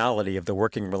economic reality of the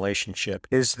working relationship,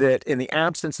 is that in the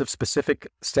absence of specific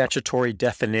statutory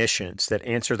definitions that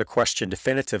answer the question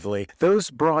definitively,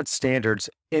 those broad standards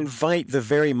invite the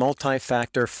very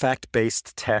multi-factor,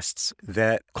 fact-based tests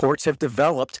that courts have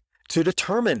developed to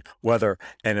determine whether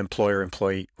an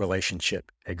employer-employee relationship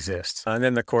exists. And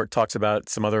then the court talks about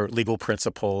some other legal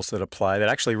principles that apply that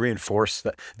actually reinforce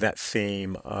that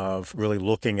theme of really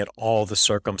looking at all the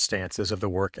circumstances of the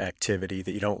work activity,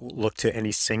 that you don't look to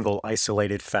any single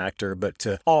isolated factor, but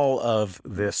to all of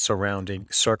the surrounding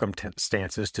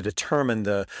circumstances to determine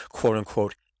the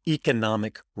quote-unquote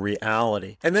economic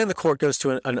reality. And then the court goes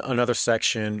to another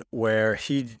section where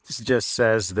he just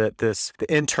says that the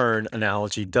intern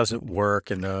analogy doesn't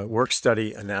work and the work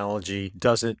study analogy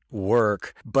doesn't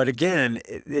work. But again,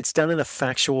 it's done in a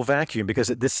factual vacuum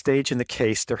because at this stage in the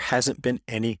case, there hasn't been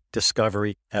any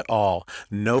discovery at all.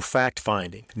 No fact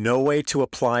finding, no way to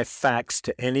apply facts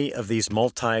to any of these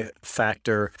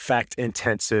multi-factor,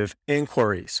 fact-intensive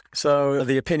inquiries. So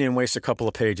the opinion wastes a couple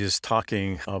of pages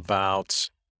talking about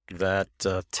that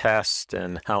test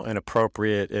and how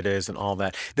inappropriate it is and all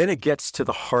that. Then it gets to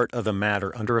the heart of the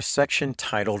matter under a section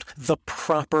titled The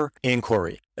Proper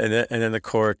Inquiry. And then the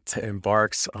court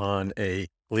embarks on a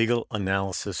legal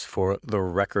analysis for the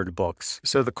record books.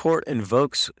 So the court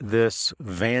invokes this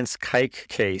Vanskike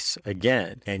case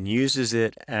again and uses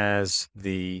it as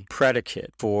the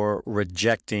predicate for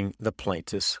rejecting the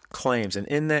plaintiff's claims. And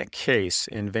in that case,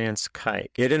 in Vanskike,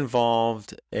 it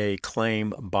involved a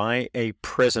claim by a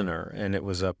prisoner, and it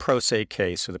was a pro se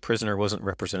case, so the prisoner wasn't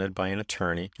represented by an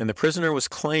attorney. And the prisoner was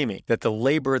claiming that the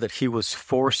labor that he was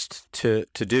forced to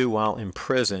do while in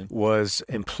prison was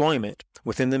employment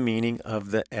within the meaning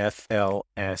of the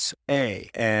FLSA.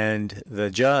 And the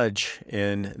judge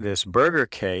in this Berger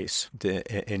case,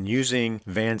 in using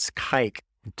Vanskike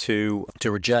to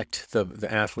reject the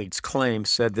athlete's claim,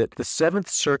 said that the Seventh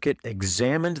Circuit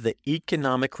examined the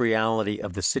economic reality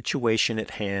of the situation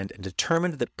at hand and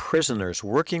determined that prisoners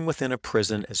working within a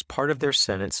prison as part of their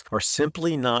sentence are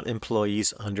simply not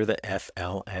employees under the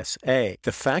FLSA.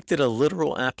 The fact that a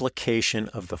literal application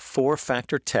of the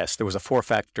four-factor test, there was a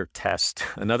four-factor test,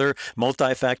 another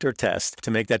multi-factor test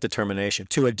to make that determination,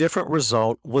 to a different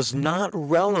result was not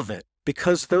relevant,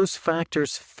 because those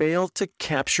factors fail to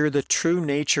capture the true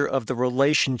nature of the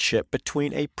relationship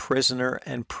between a prisoner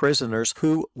and prisoners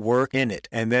who work in it.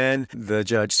 And then the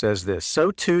judge says this: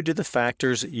 so too do the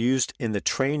factors used in the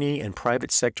trainee and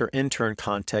private sector intern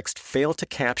context fail to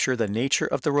capture the nature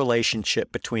of the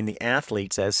relationship between the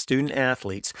athletes as student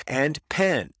athletes and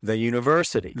Penn, the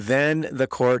university. Then the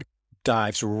court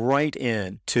dives right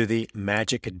in to the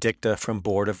magic dicta from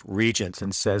Board of Regents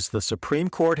and says the Supreme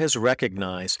Court has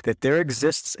recognized that there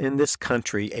exists in this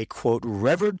country a, quote,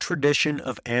 revered tradition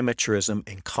of amateurism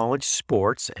in college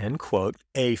sports, end quote,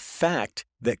 a fact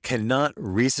that cannot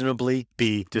reasonably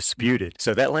be disputed.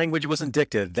 So that language wasn't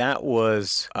dicta. That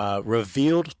was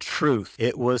revealed truth.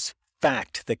 It was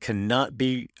fact that cannot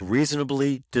be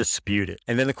reasonably disputed.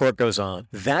 And then the court goes on.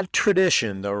 That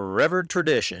tradition, the revered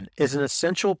tradition, is an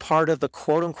essential part of the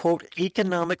quote-unquote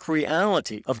economic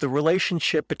reality of the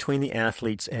relationship between the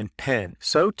athletes and Penn.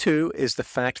 So too is the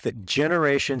fact that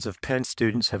generations of Penn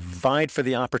students have vied for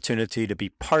the opportunity to be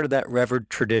part of that revered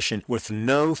tradition with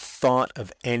no thought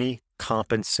of any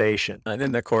compensation. And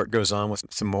then the court goes on with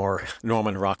some more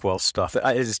Norman Rockwell stuff.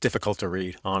 It is difficult to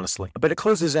read, honestly. But it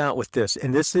closes out with this,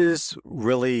 and this is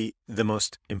really the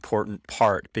most important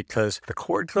part, because the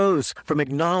court goes from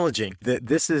acknowledging that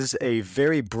this is a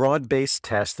very broad-based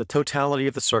test, the totality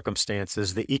of the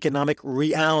circumstances, the economic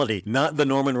reality, not the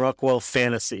Norman Rockwell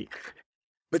fantasy,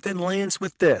 but then lands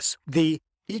with this: the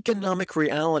economic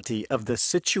reality of the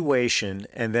situation.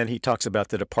 And then he talks about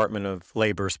the Department of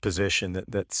Labor's position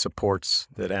that supports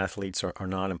that athletes are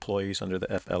not employees under the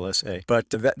FLSA. But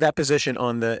that position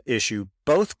on the issue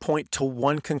both point to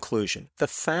one conclusion: the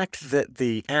fact that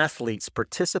the athletes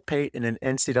participate in an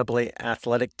NCAA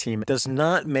athletic team does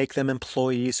not make them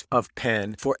employees of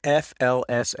Penn for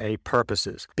FLSA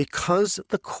purposes, because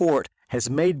the court has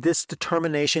made this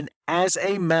determination as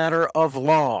a matter of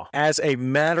law,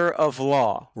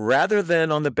 rather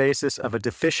than on the basis of a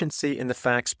deficiency in the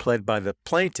facts pled by the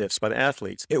plaintiffs, by the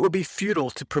athletes. It would be futile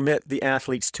to permit the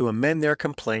athletes to amend their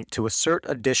complaint to assert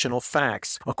additional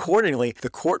facts. Accordingly, the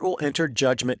court will enter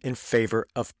judgment in favor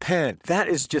of Penn. That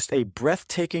is just a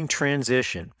breathtaking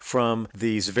transition from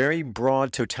these very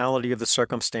broad totality of the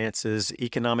circumstances,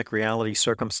 economic reality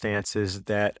circumstances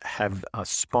that have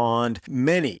spawned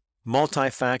many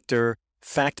multi-factor,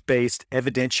 fact-based,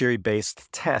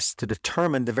 evidentiary-based tests to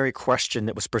determine the very question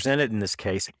that was presented in this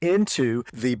case, into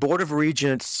the Board of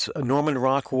Regents' Norman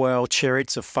Rockwell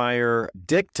Chariots of Fire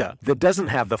dicta that doesn't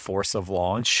have the force of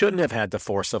law and shouldn't have had the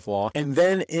force of law, and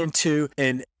then into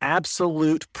an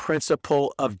absolute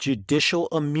principle of judicial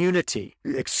immunity,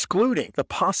 excluding the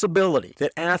possibility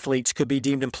that athletes could be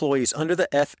deemed employees under the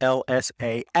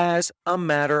FLSA as a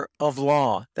matter of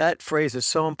law. That phrase is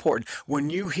so important. When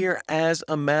you hear "as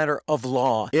a matter of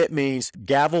law," it means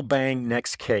gavel bang,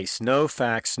 next case. No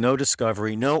facts, no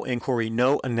discovery, no inquiry,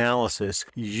 no analysis.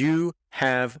 You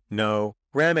have no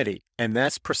remedy. And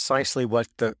that's precisely what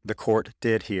the court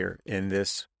did here in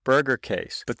this Berger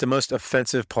case. But the most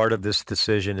offensive part of this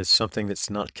decision is something that's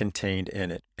not contained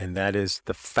in it, and that is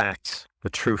the facts,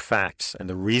 the true facts, and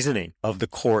the reasoning of the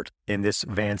court in this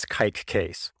Vanskike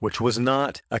case, which was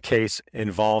not a case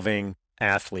involving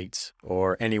athletes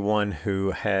or anyone who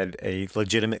had a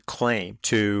legitimate claim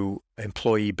to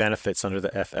employee benefits under the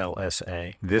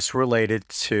FLSA. This related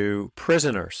to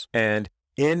prisoners. And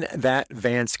in that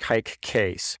Vanskike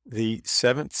case, the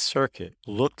Seventh Circuit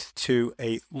looked to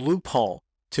a loophole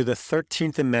to the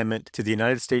 13th Amendment to the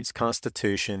United States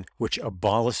Constitution, which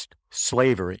abolished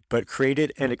slavery, but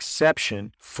created an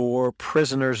exception for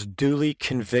prisoners duly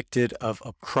convicted of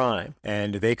a crime,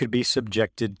 and they could be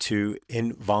subjected to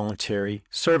involuntary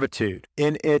servitude.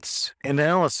 In its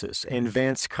analysis in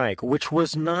Vanskike, which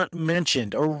was not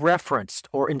mentioned or referenced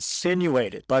or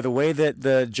insinuated by the way that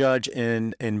the judge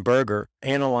in Berger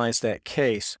analyzed that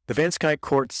case, the Vanskike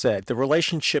court said the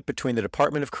relationship between the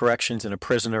Department of Corrections and a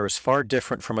prisoner is far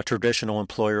different from a traditional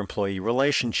employer-employee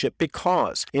relationship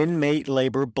because inmate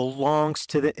labor belongs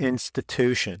to the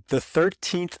institution. The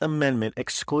 13th Amendment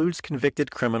excludes convicted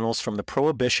criminals from the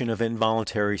prohibition of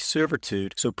involuntary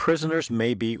servitude, so prisoners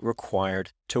may be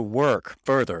required to work.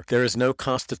 Further, there is no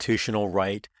constitutional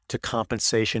right to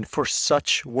compensation for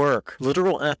such work.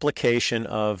 Literal application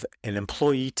of an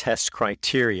employee test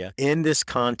criteria in this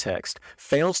context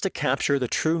fails to capture the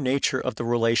true nature of the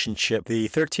relationship. The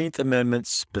 13th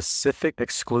Amendment's specific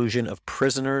exclusion of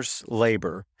prisoners'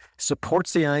 labor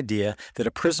supports the idea that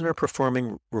a prisoner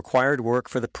performing required work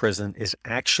for the prison is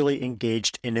actually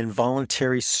engaged in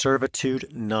involuntary servitude,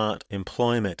 not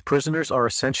employment. Prisoners are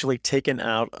essentially taken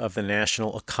out of the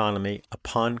national economy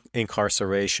upon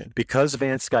incarceration. Because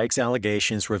Vanskike's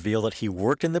allegations reveal that he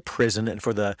worked in the prison and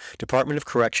for the Department of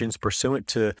Corrections pursuant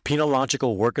to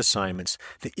penological work assignments,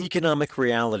 the economic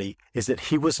reality is that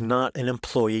he was not an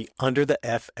employee under the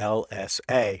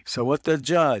FLSA. So what the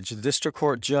district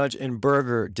court judge in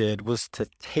Berger did was to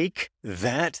take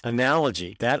that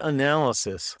analogy, that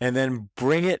analysis, and then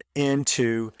bring it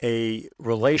into a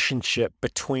relationship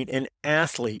between an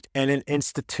athlete and an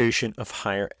institution of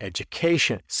higher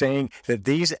education, saying that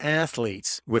these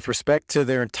athletes, with respect to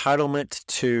their entitlement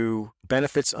to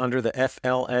benefits under the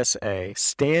FLSA,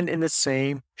 stand in the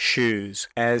same shoes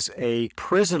as a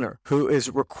prisoner who is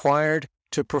required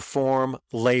to perform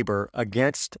labor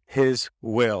against his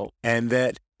will, and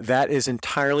that is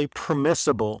entirely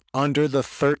permissible under the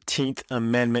 13th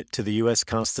Amendment to the U.S.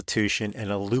 Constitution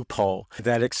and a loophole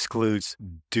that excludes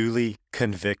duly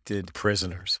convicted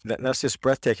prisoners. That's just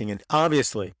breathtaking. And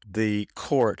obviously, the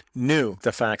court knew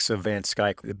the facts of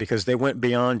Vanskike because they went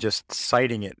beyond just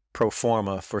citing it pro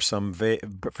forma for some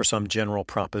general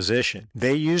proposition.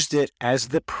 They used it as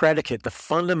the predicate, the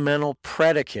fundamental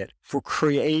predicate for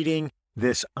creating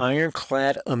this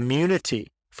ironclad immunity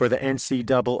for the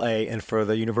NCAA and for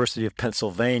the University of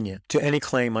Pennsylvania to any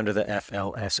claim under the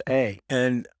FLSA.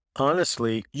 And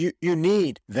honestly, you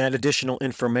need that additional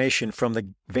information from the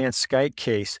Vanskike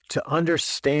case to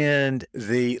understand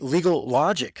the legal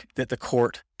logic that the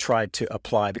court tried to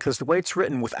apply, because the way it's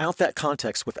written, without that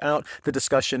context, without the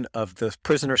discussion of the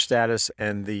prisoner status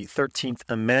and the 13th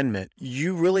Amendment,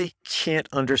 you really can't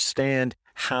understand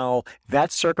how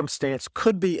that circumstance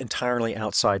could be entirely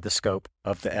outside the scope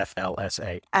of the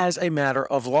FLSA as a matter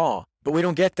of law. But we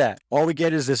don't get that. All we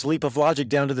get is this leap of logic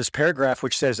down to this paragraph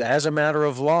which says, as a matter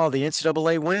of law, the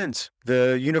NCAA wins.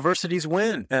 The universities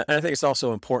win. And I think it's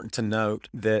also important to note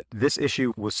that this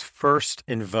issue was first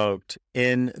invoked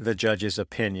in the judge's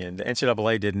opinion. The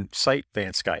NCAA didn't cite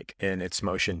Vanskike in its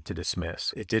motion to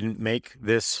dismiss. It didn't make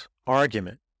this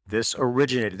argument. This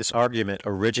argument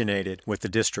originated with the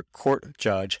district court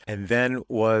judge and then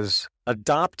was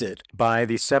adopted by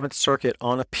the Seventh Circuit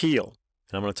on appeal.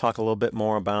 And I'm going to talk a little bit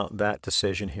more about that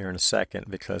decision here in a second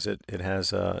because it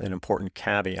has an important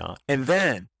caveat. And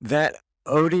then that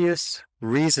odious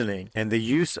reasoning and the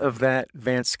use of that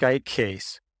Vanskike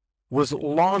case was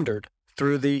laundered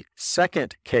through the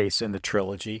second case in the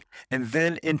trilogy and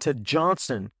then into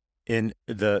Johnson in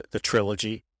the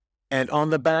trilogy. And on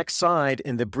the back side,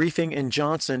 in the briefing in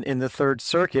Johnson in the Third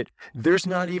Circuit, there's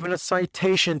not even a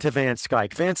citation to Vanskike.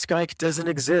 Vanskike doesn't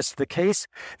exist. The case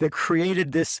that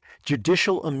created this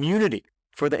judicial immunity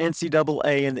for the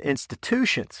NCAA and the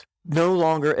institutions no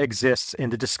longer exists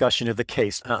in the discussion of the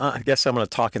case. I guess I'm going to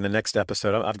talk in the next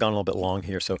episode. I've gone a little bit long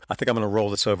here, so I think I'm going to roll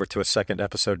this over to a second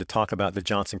episode to talk about the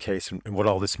Johnson case and what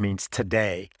all this means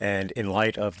today, and in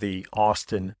light of the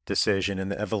Austin decision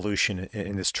and the evolution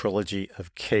in this trilogy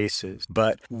of cases.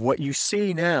 But what you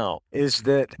see now is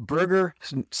that Berger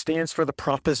stands for the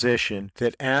proposition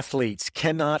that athletes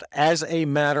cannot, as a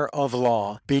matter of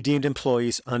law, be deemed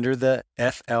employees under the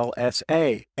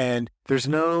FLSA. And there's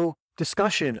no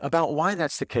discussion about why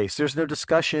that's the case. There's no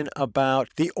discussion about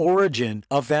the origin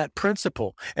of that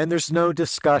principle. And there's no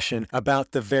discussion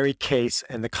about the very case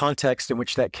and the context in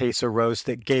which that case arose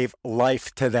that gave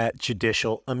life to that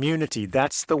judicial immunity.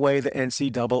 That's the way the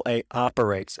NCAA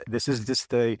operates. This is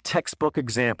just the textbook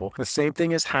example. The same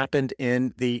thing has happened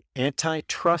in the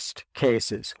antitrust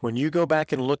cases. When you go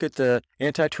back and look at the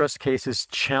antitrust cases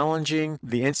challenging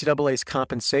the NCAA's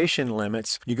compensation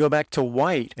limits, you go back to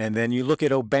White and then you look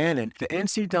at O'Bannon. The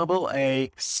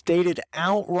NCAA stated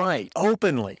outright,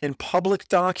 openly, in public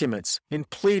documents, in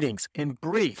pleadings, in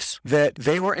briefs, that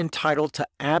they were entitled to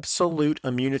absolute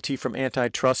immunity from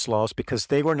antitrust laws because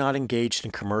they were not engaged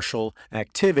in commercial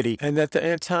activity, and that the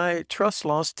antitrust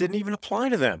laws didn't even apply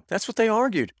to them. That's what they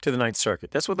argued to the Ninth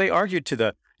Circuit. That's what they argued to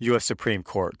the U.S. Supreme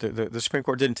Court. The Supreme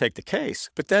Court didn't take the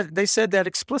case, but they said that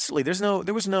explicitly.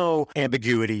 There was no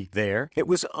ambiguity there. It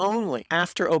was only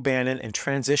after O'Bannon and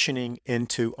transitioning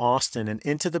into Austin and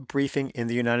into the briefing in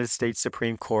the United States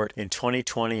Supreme Court in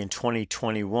 2020 and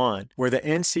 2021, where the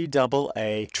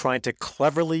NCAA tried to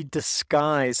cleverly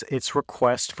disguise its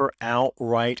request for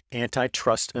outright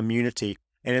antitrust immunity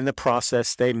And in the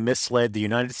process, they misled the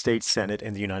United States Senate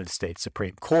and the United States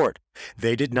Supreme Court.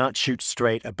 They did not shoot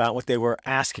straight about what they were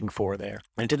asking for there.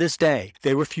 And to this day,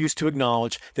 they refuse to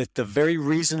acknowledge that the very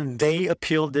reason they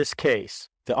appealed this case,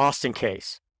 the Austin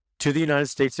case, to the United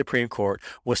States Supreme Court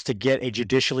was to get a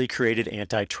judicially created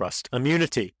antitrust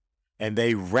immunity. And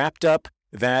they wrapped up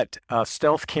that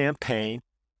stealth campaign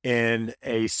in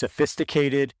a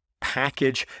sophisticated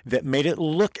package that made it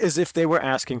look as if they were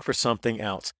asking for something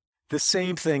else. The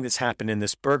same thing that's happened in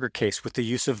this Berger case with the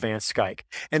use of Vanskike.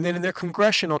 And then in their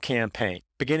congressional campaign,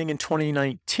 beginning in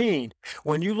 2019,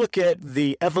 when you look at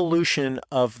the evolution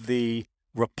of the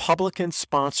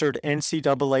Republican-sponsored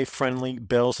NCAA-friendly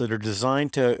bills that are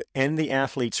designed to end the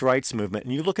athletes' rights movement,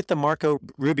 and you look at the Marco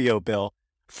Rubio bill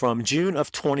from June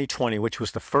of 2020, which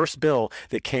was the first bill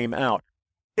that came out,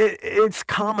 it's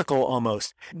comical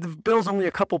almost. The bill's only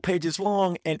a couple pages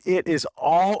long, and it is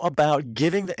all about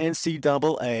giving the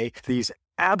NCAA these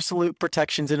absolute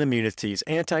protections and immunities,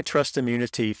 antitrust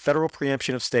immunity, federal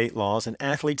preemption of state laws, and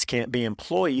athletes can't be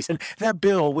employees. And that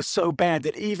bill was so bad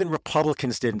that even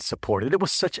Republicans didn't support it. It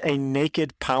was such a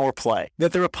naked power play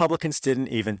that the Republicans didn't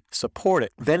even support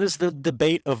it. Then as the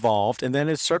debate evolved, and then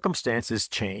as circumstances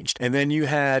changed, and then you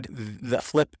had the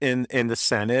flip in the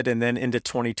Senate, and then into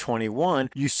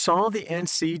 2021, you saw the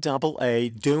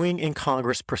NCAA doing in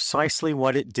Congress precisely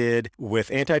what it did with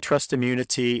antitrust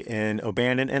immunity in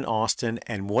O'Bannon and Austin,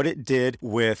 and what it did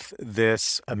with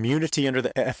this immunity under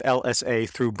the FLSA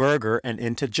through Berger and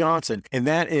into Johnson. And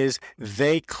that is,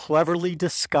 they cleverly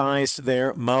disguised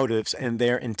their motives and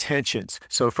their intentions.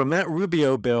 So from that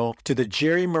Rubio bill to the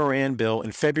Jerry Moran bill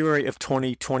in February of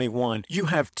 2021, you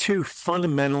have two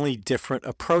fundamentally different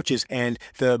approaches. And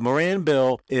the Moran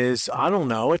bill is, I don't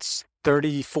know, it's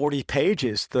 30, 40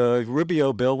 pages. The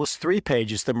Rubio bill was 3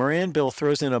 pages. The Moran bill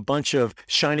throws in a bunch of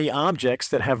shiny objects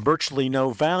that have virtually no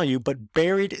value, but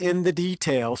buried in the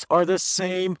details are the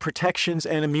same protections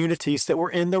and immunities that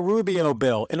were in the Rubio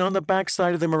bill. And on the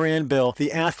backside of the Moran bill,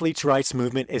 the athletes' rights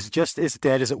movement is just as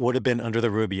dead as it would have been under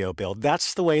the Rubio bill.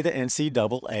 That's the way the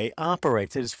NCAA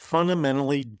operates. It is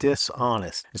fundamentally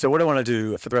dishonest. So what I want to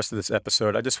do for the rest of this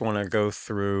episode, I just want to go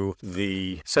through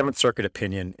the Seventh Circuit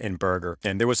opinion in Berger.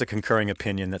 And there was a concurring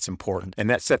opinion that's important. And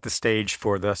that set the stage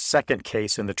for the second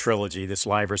case in the trilogy, this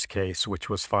Livers case, which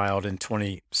was filed in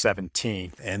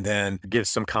 2017, and then gives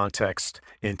some context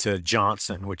into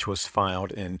Johnson, which was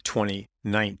filed in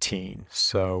 2019.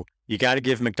 So you got to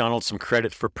give McDonald some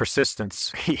credit for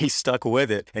persistence. He stuck with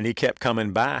it and he kept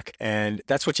coming back. And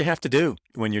that's what you have to do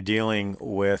when you're dealing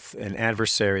with an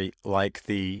adversary like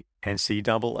the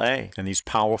NCAA and these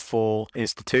powerful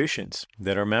institutions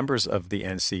that are members of the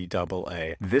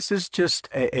NCAA. This is just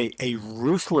a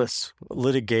ruthless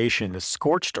litigation, a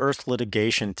scorched earth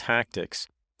litigation tactics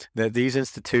that these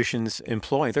institutions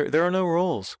employ. There are no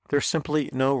rules. There's simply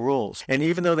no rules. And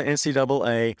even though the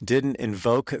NCAA didn't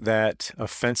invoke that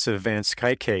offensive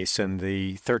Vanskike case and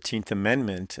the 13th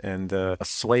Amendment and the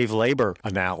slave labor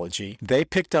analogy, they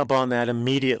picked up on that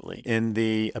immediately in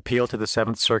the appeal to the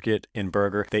Seventh Circuit in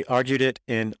Berger. They argued it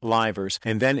in Livers.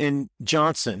 And then in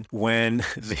Johnson, when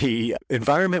the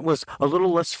environment was a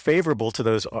little less favorable to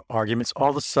those arguments, all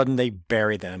of a sudden they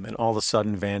bury them, and all of a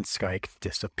sudden Vanskike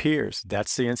disappears.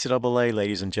 That's the NCAA,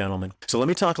 ladies and gentlemen. So let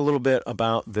me talk a little bit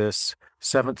about this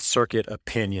Seventh Circuit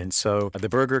opinion. So the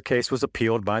Berger case was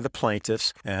appealed by the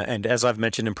plaintiffs. And as I've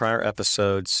mentioned in prior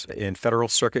episodes, in federal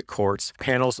circuit courts,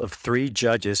 panels of 3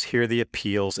 judges hear the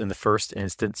appeals in the first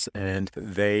instance, and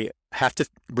they have to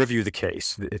review the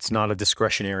case. It's not a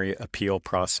discretionary appeal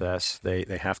process. They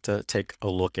have to take a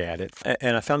look at it.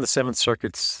 And I found the Seventh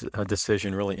Circuit's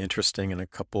decision really interesting in a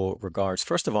couple regards.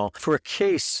 First of all, for a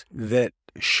case that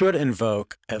should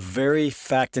invoke a very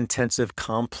fact-intensive,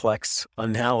 complex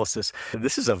analysis.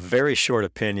 This is a very short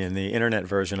opinion. The internet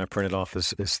version I printed off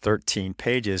is 13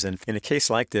 pages. And in a case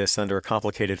like this, under a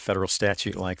complicated federal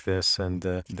statute like this, and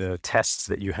the tests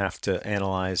that you have to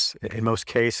analyze in most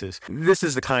cases, this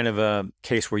is the kind of a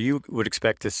case where you would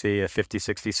expect to see a 50,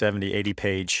 60, 70,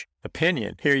 80-page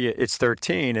opinion. Here it's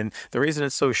 13, and the reason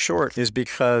it's so short is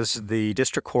because the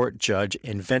district court judge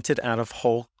invented out of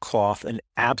whole cloth an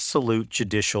absolute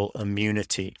judicial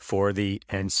immunity for the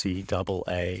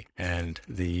NCAA and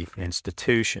the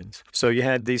institutions. So you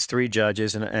had these 3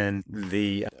 judges, and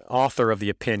the author of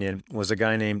the opinion was a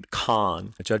guy named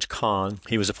Kahn, Judge Kahn.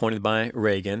 He was appointed by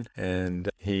Reagan, and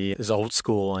he is old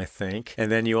school, I think.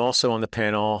 And then you also on the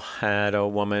panel had a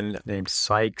woman named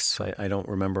Sykes. I don't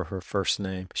remember her first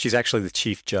name. She's actually the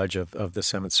chief judge of the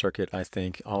Seventh Circuit, I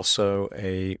think. Also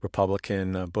a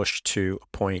Republican Bush II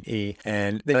appointee.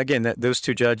 And then again, those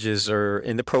 2 judges are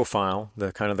in the profile,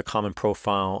 the kind of the common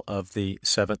profile of the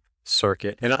Seventh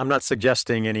Circuit. And I'm not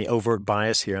suggesting any overt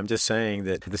bias here. I'm just saying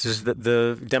that this is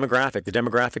the demographic. The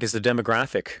demographic is the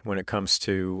demographic when it comes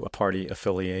to a party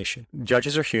affiliation.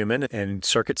 Judges are human, and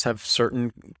circuits have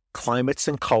certain climates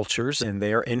and cultures, and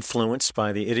they are influenced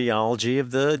by the ideology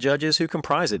of the judges who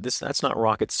comprise it. That's not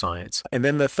rocket science. And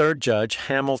then the third judge,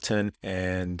 Hamilton,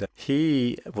 and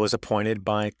he was appointed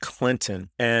by Clinton.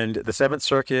 And the Seventh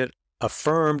Circuit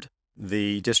affirmed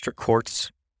the district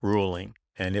court's ruling,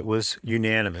 and it was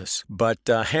unanimous. But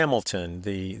Hamilton,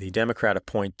 the Democrat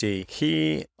appointee,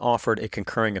 he offered a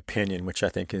concurring opinion, which I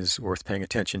think is worth paying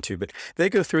attention to. But they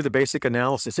go through the basic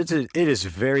analysis. It is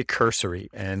very cursory,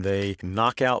 and they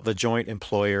knock out the joint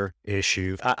employer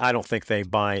issue. I don't think they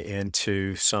buy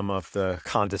into some of the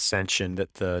condescension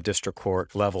that the district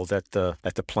court leveled at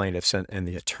the plaintiffs and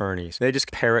the attorneys. They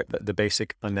just parrot the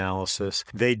basic analysis.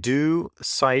 They do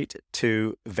cite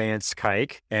to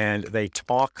Vanskike, and they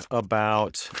talk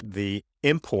about the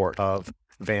import of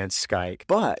Vanskike.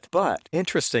 But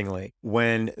interestingly,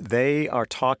 when they are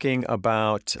talking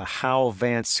about how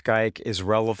Vanskike is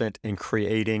relevant in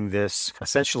creating this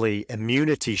essentially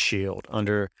immunity shield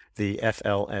under the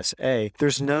FLSA,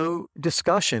 there's no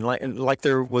discussion, like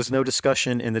there was no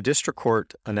discussion in the district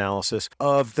court analysis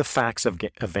of the facts of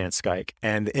Vanskike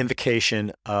and the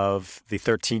invocation of the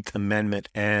 13th Amendment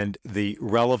and the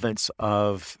relevance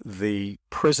of the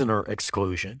prisoner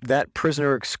exclusion. That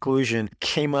prisoner exclusion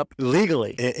came up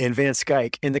legally in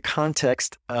Vanskike in the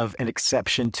context of an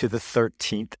exception to the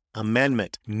 13th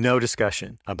Amendment. No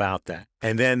discussion about that.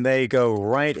 And then they go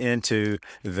right into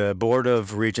the Board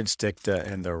of Regents dicta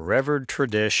and the revered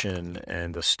tradition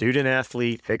and the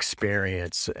student-athlete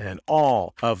experience and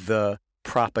all of the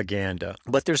propaganda.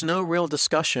 But there's no real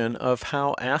discussion of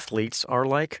how athletes are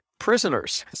like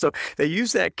prisoners. So they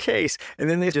use that case, and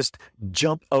then they just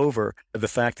jump over the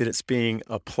fact that it's being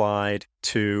applied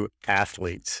to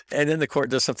athletes. And then the court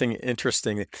does something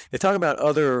interesting. They talk about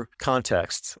other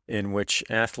contexts in which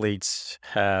athletes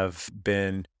have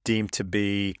been deemed to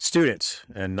be students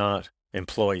and not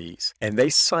employees. And they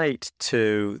cite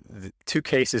to the two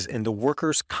cases in the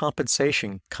workers'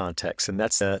 compensation context, and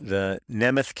that's the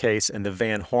Nemeth case and the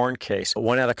Van Horn case,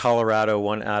 one out of Colorado,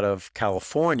 one out of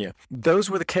California. Those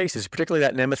were the cases, particularly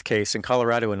that Nemeth case in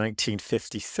Colorado in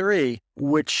 1953,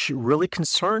 which really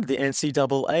concerned the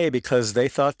NCAA because they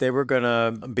thought they were going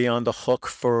to be on the hook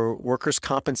for workers'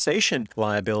 compensation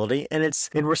liability. And it's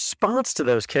in response to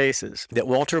those cases that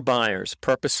Walter Byers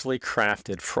purposely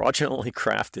fraudulently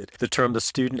crafted the term the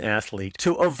student athlete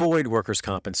to avoid workers'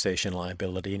 compensation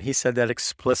liability. And he said that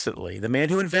explicitly. The man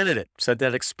who invented it said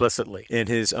that explicitly in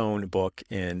his own book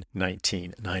in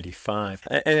 1995.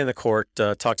 And then the court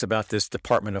talks about this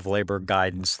Department of Labor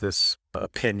guidance, this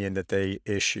opinion that they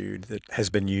issued that has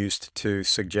been used to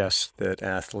suggest that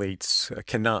athletes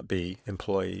cannot be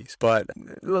employees. But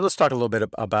let's talk a little bit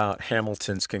about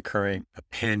Hamilton's concurring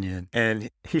opinion. And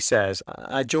he says,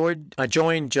 I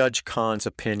join Judge Kahn's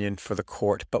opinion for the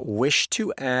court, but wish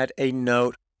to add a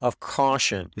note of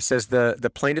caution. He says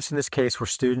the plaintiffs in this case were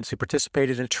students who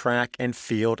participated in track and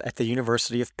field at the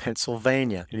University of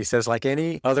Pennsylvania. And he says, like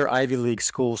any other Ivy League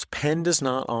schools, Penn does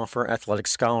not offer athletic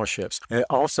scholarships. And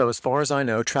also, as far as I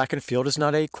know, track and field is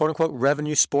not a quote-unquote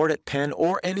revenue sport at Penn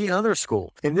or any other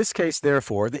school. In this case,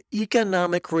 therefore, the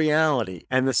economic reality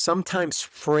and the sometimes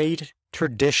frayed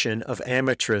tradition of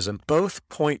amateurism both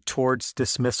point towards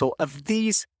dismissal of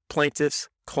these plaintiffs'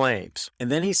 claims.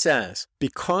 And then he says,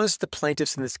 because the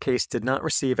plaintiffs in this case did not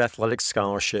receive athletic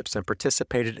scholarships and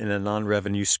participated in a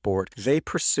non-revenue sport, they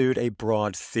pursued a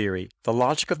broad theory. The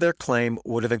logic of their claim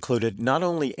would have included not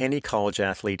only any college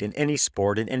athlete in any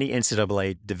sport in any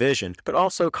NCAA division, but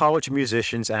also college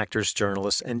musicians, actors,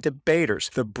 journalists, and debaters.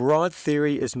 The broad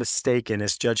theory is mistaken,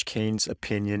 as Judge Kahn's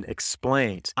opinion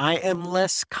explains. I am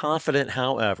less confident,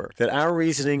 however, that our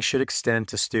reasoning should extend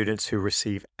to students who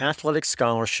receive athletic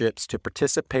scholarships to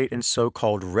participate in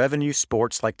so-called revenue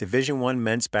sports like Division I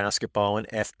men's basketball and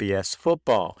FBS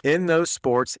football. In those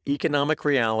sports, economic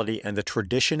reality and the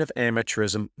tradition of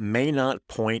amateurism may not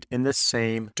point in the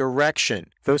same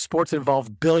direction. Those sports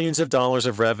involve billions of dollars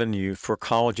of revenue for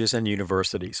colleges and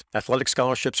universities. Athletic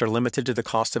scholarships are limited to the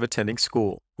cost of attending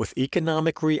school. With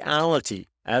economic reality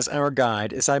as our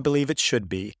guide, as I believe it should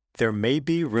be, there may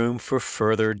be room for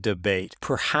further debate,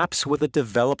 perhaps with a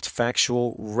developed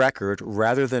factual record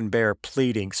rather than bare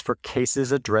pleadings for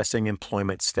cases addressing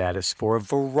employment status for a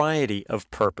variety of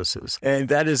purposes. And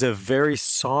that is a very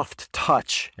soft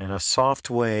touch and a soft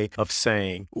way of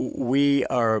saying we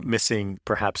are missing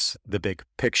perhaps the big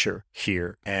picture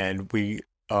here, and we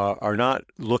are not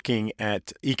looking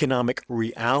at economic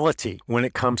reality when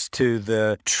it comes to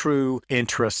the true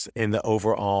interest in the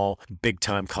overall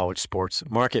big-time college sports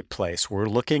marketplace. We're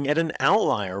looking at an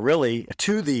outlier, really,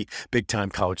 to the big-time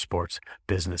college sports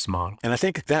business model. And I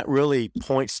think that really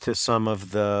points to some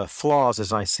of the flaws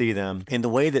as I see them in the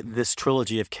way that this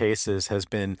trilogy of cases has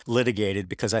been litigated,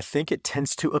 because I think it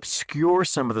tends to obscure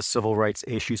some of the civil rights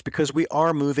issues because we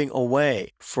are moving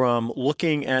away from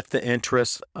looking at the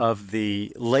interests of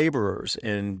the laborers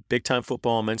in big-time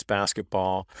football and men's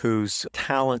basketball whose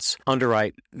talents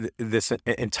underwrite this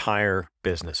entire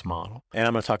business model. And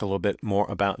I'm going to talk a little bit more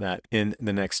about that in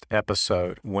the next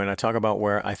episode when I talk about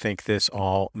where I think this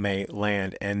all may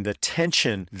land and the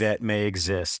tension that may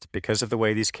exist because of the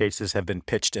way these cases have been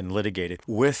pitched and litigated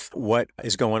with what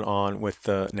is going on with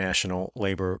the National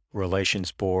Labor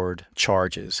Relations Board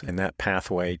charges and that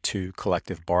pathway to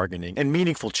collective bargaining and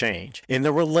meaningful change in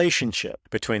the relationship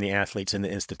between the athletes and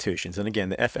the institutions. And again,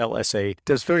 the FLSA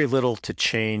does very little to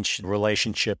change the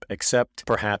relationship except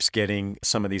perhaps getting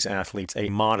some of these athletes a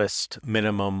modest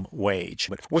minimum wage.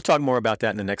 But we'll talk more about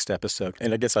that in the next episode.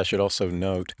 And I guess I should also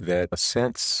note that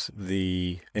since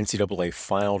the NCAA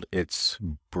filed its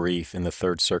brief in the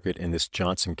Third Circuit in this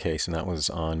Johnson case, and that was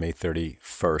on May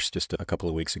 31st, just a couple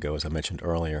of weeks ago, as I mentioned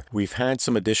earlier, we've had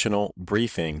some additional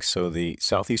briefings. So the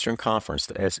Southeastern Conference,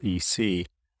 the SEC,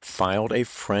 filed a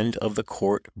friend of the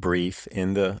court brief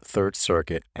in the Third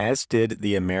Circuit, as did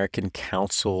the American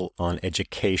Council on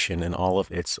Education and all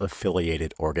of its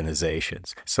affiliated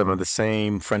organizations. Some of the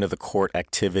same friend of the court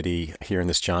activity here in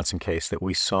this Johnson case that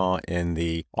we saw in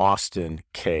the Austin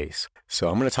case. So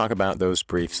I'm going to talk about those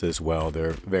briefs as well.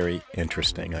 They're very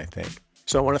interesting, I think.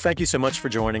 So I want to thank you so much for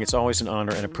joining. It's always an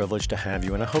honor and a privilege to have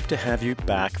you, and I hope to have you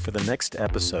back for the next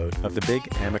episode of the Big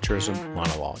Amateurism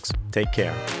Monologues. Take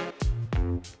care.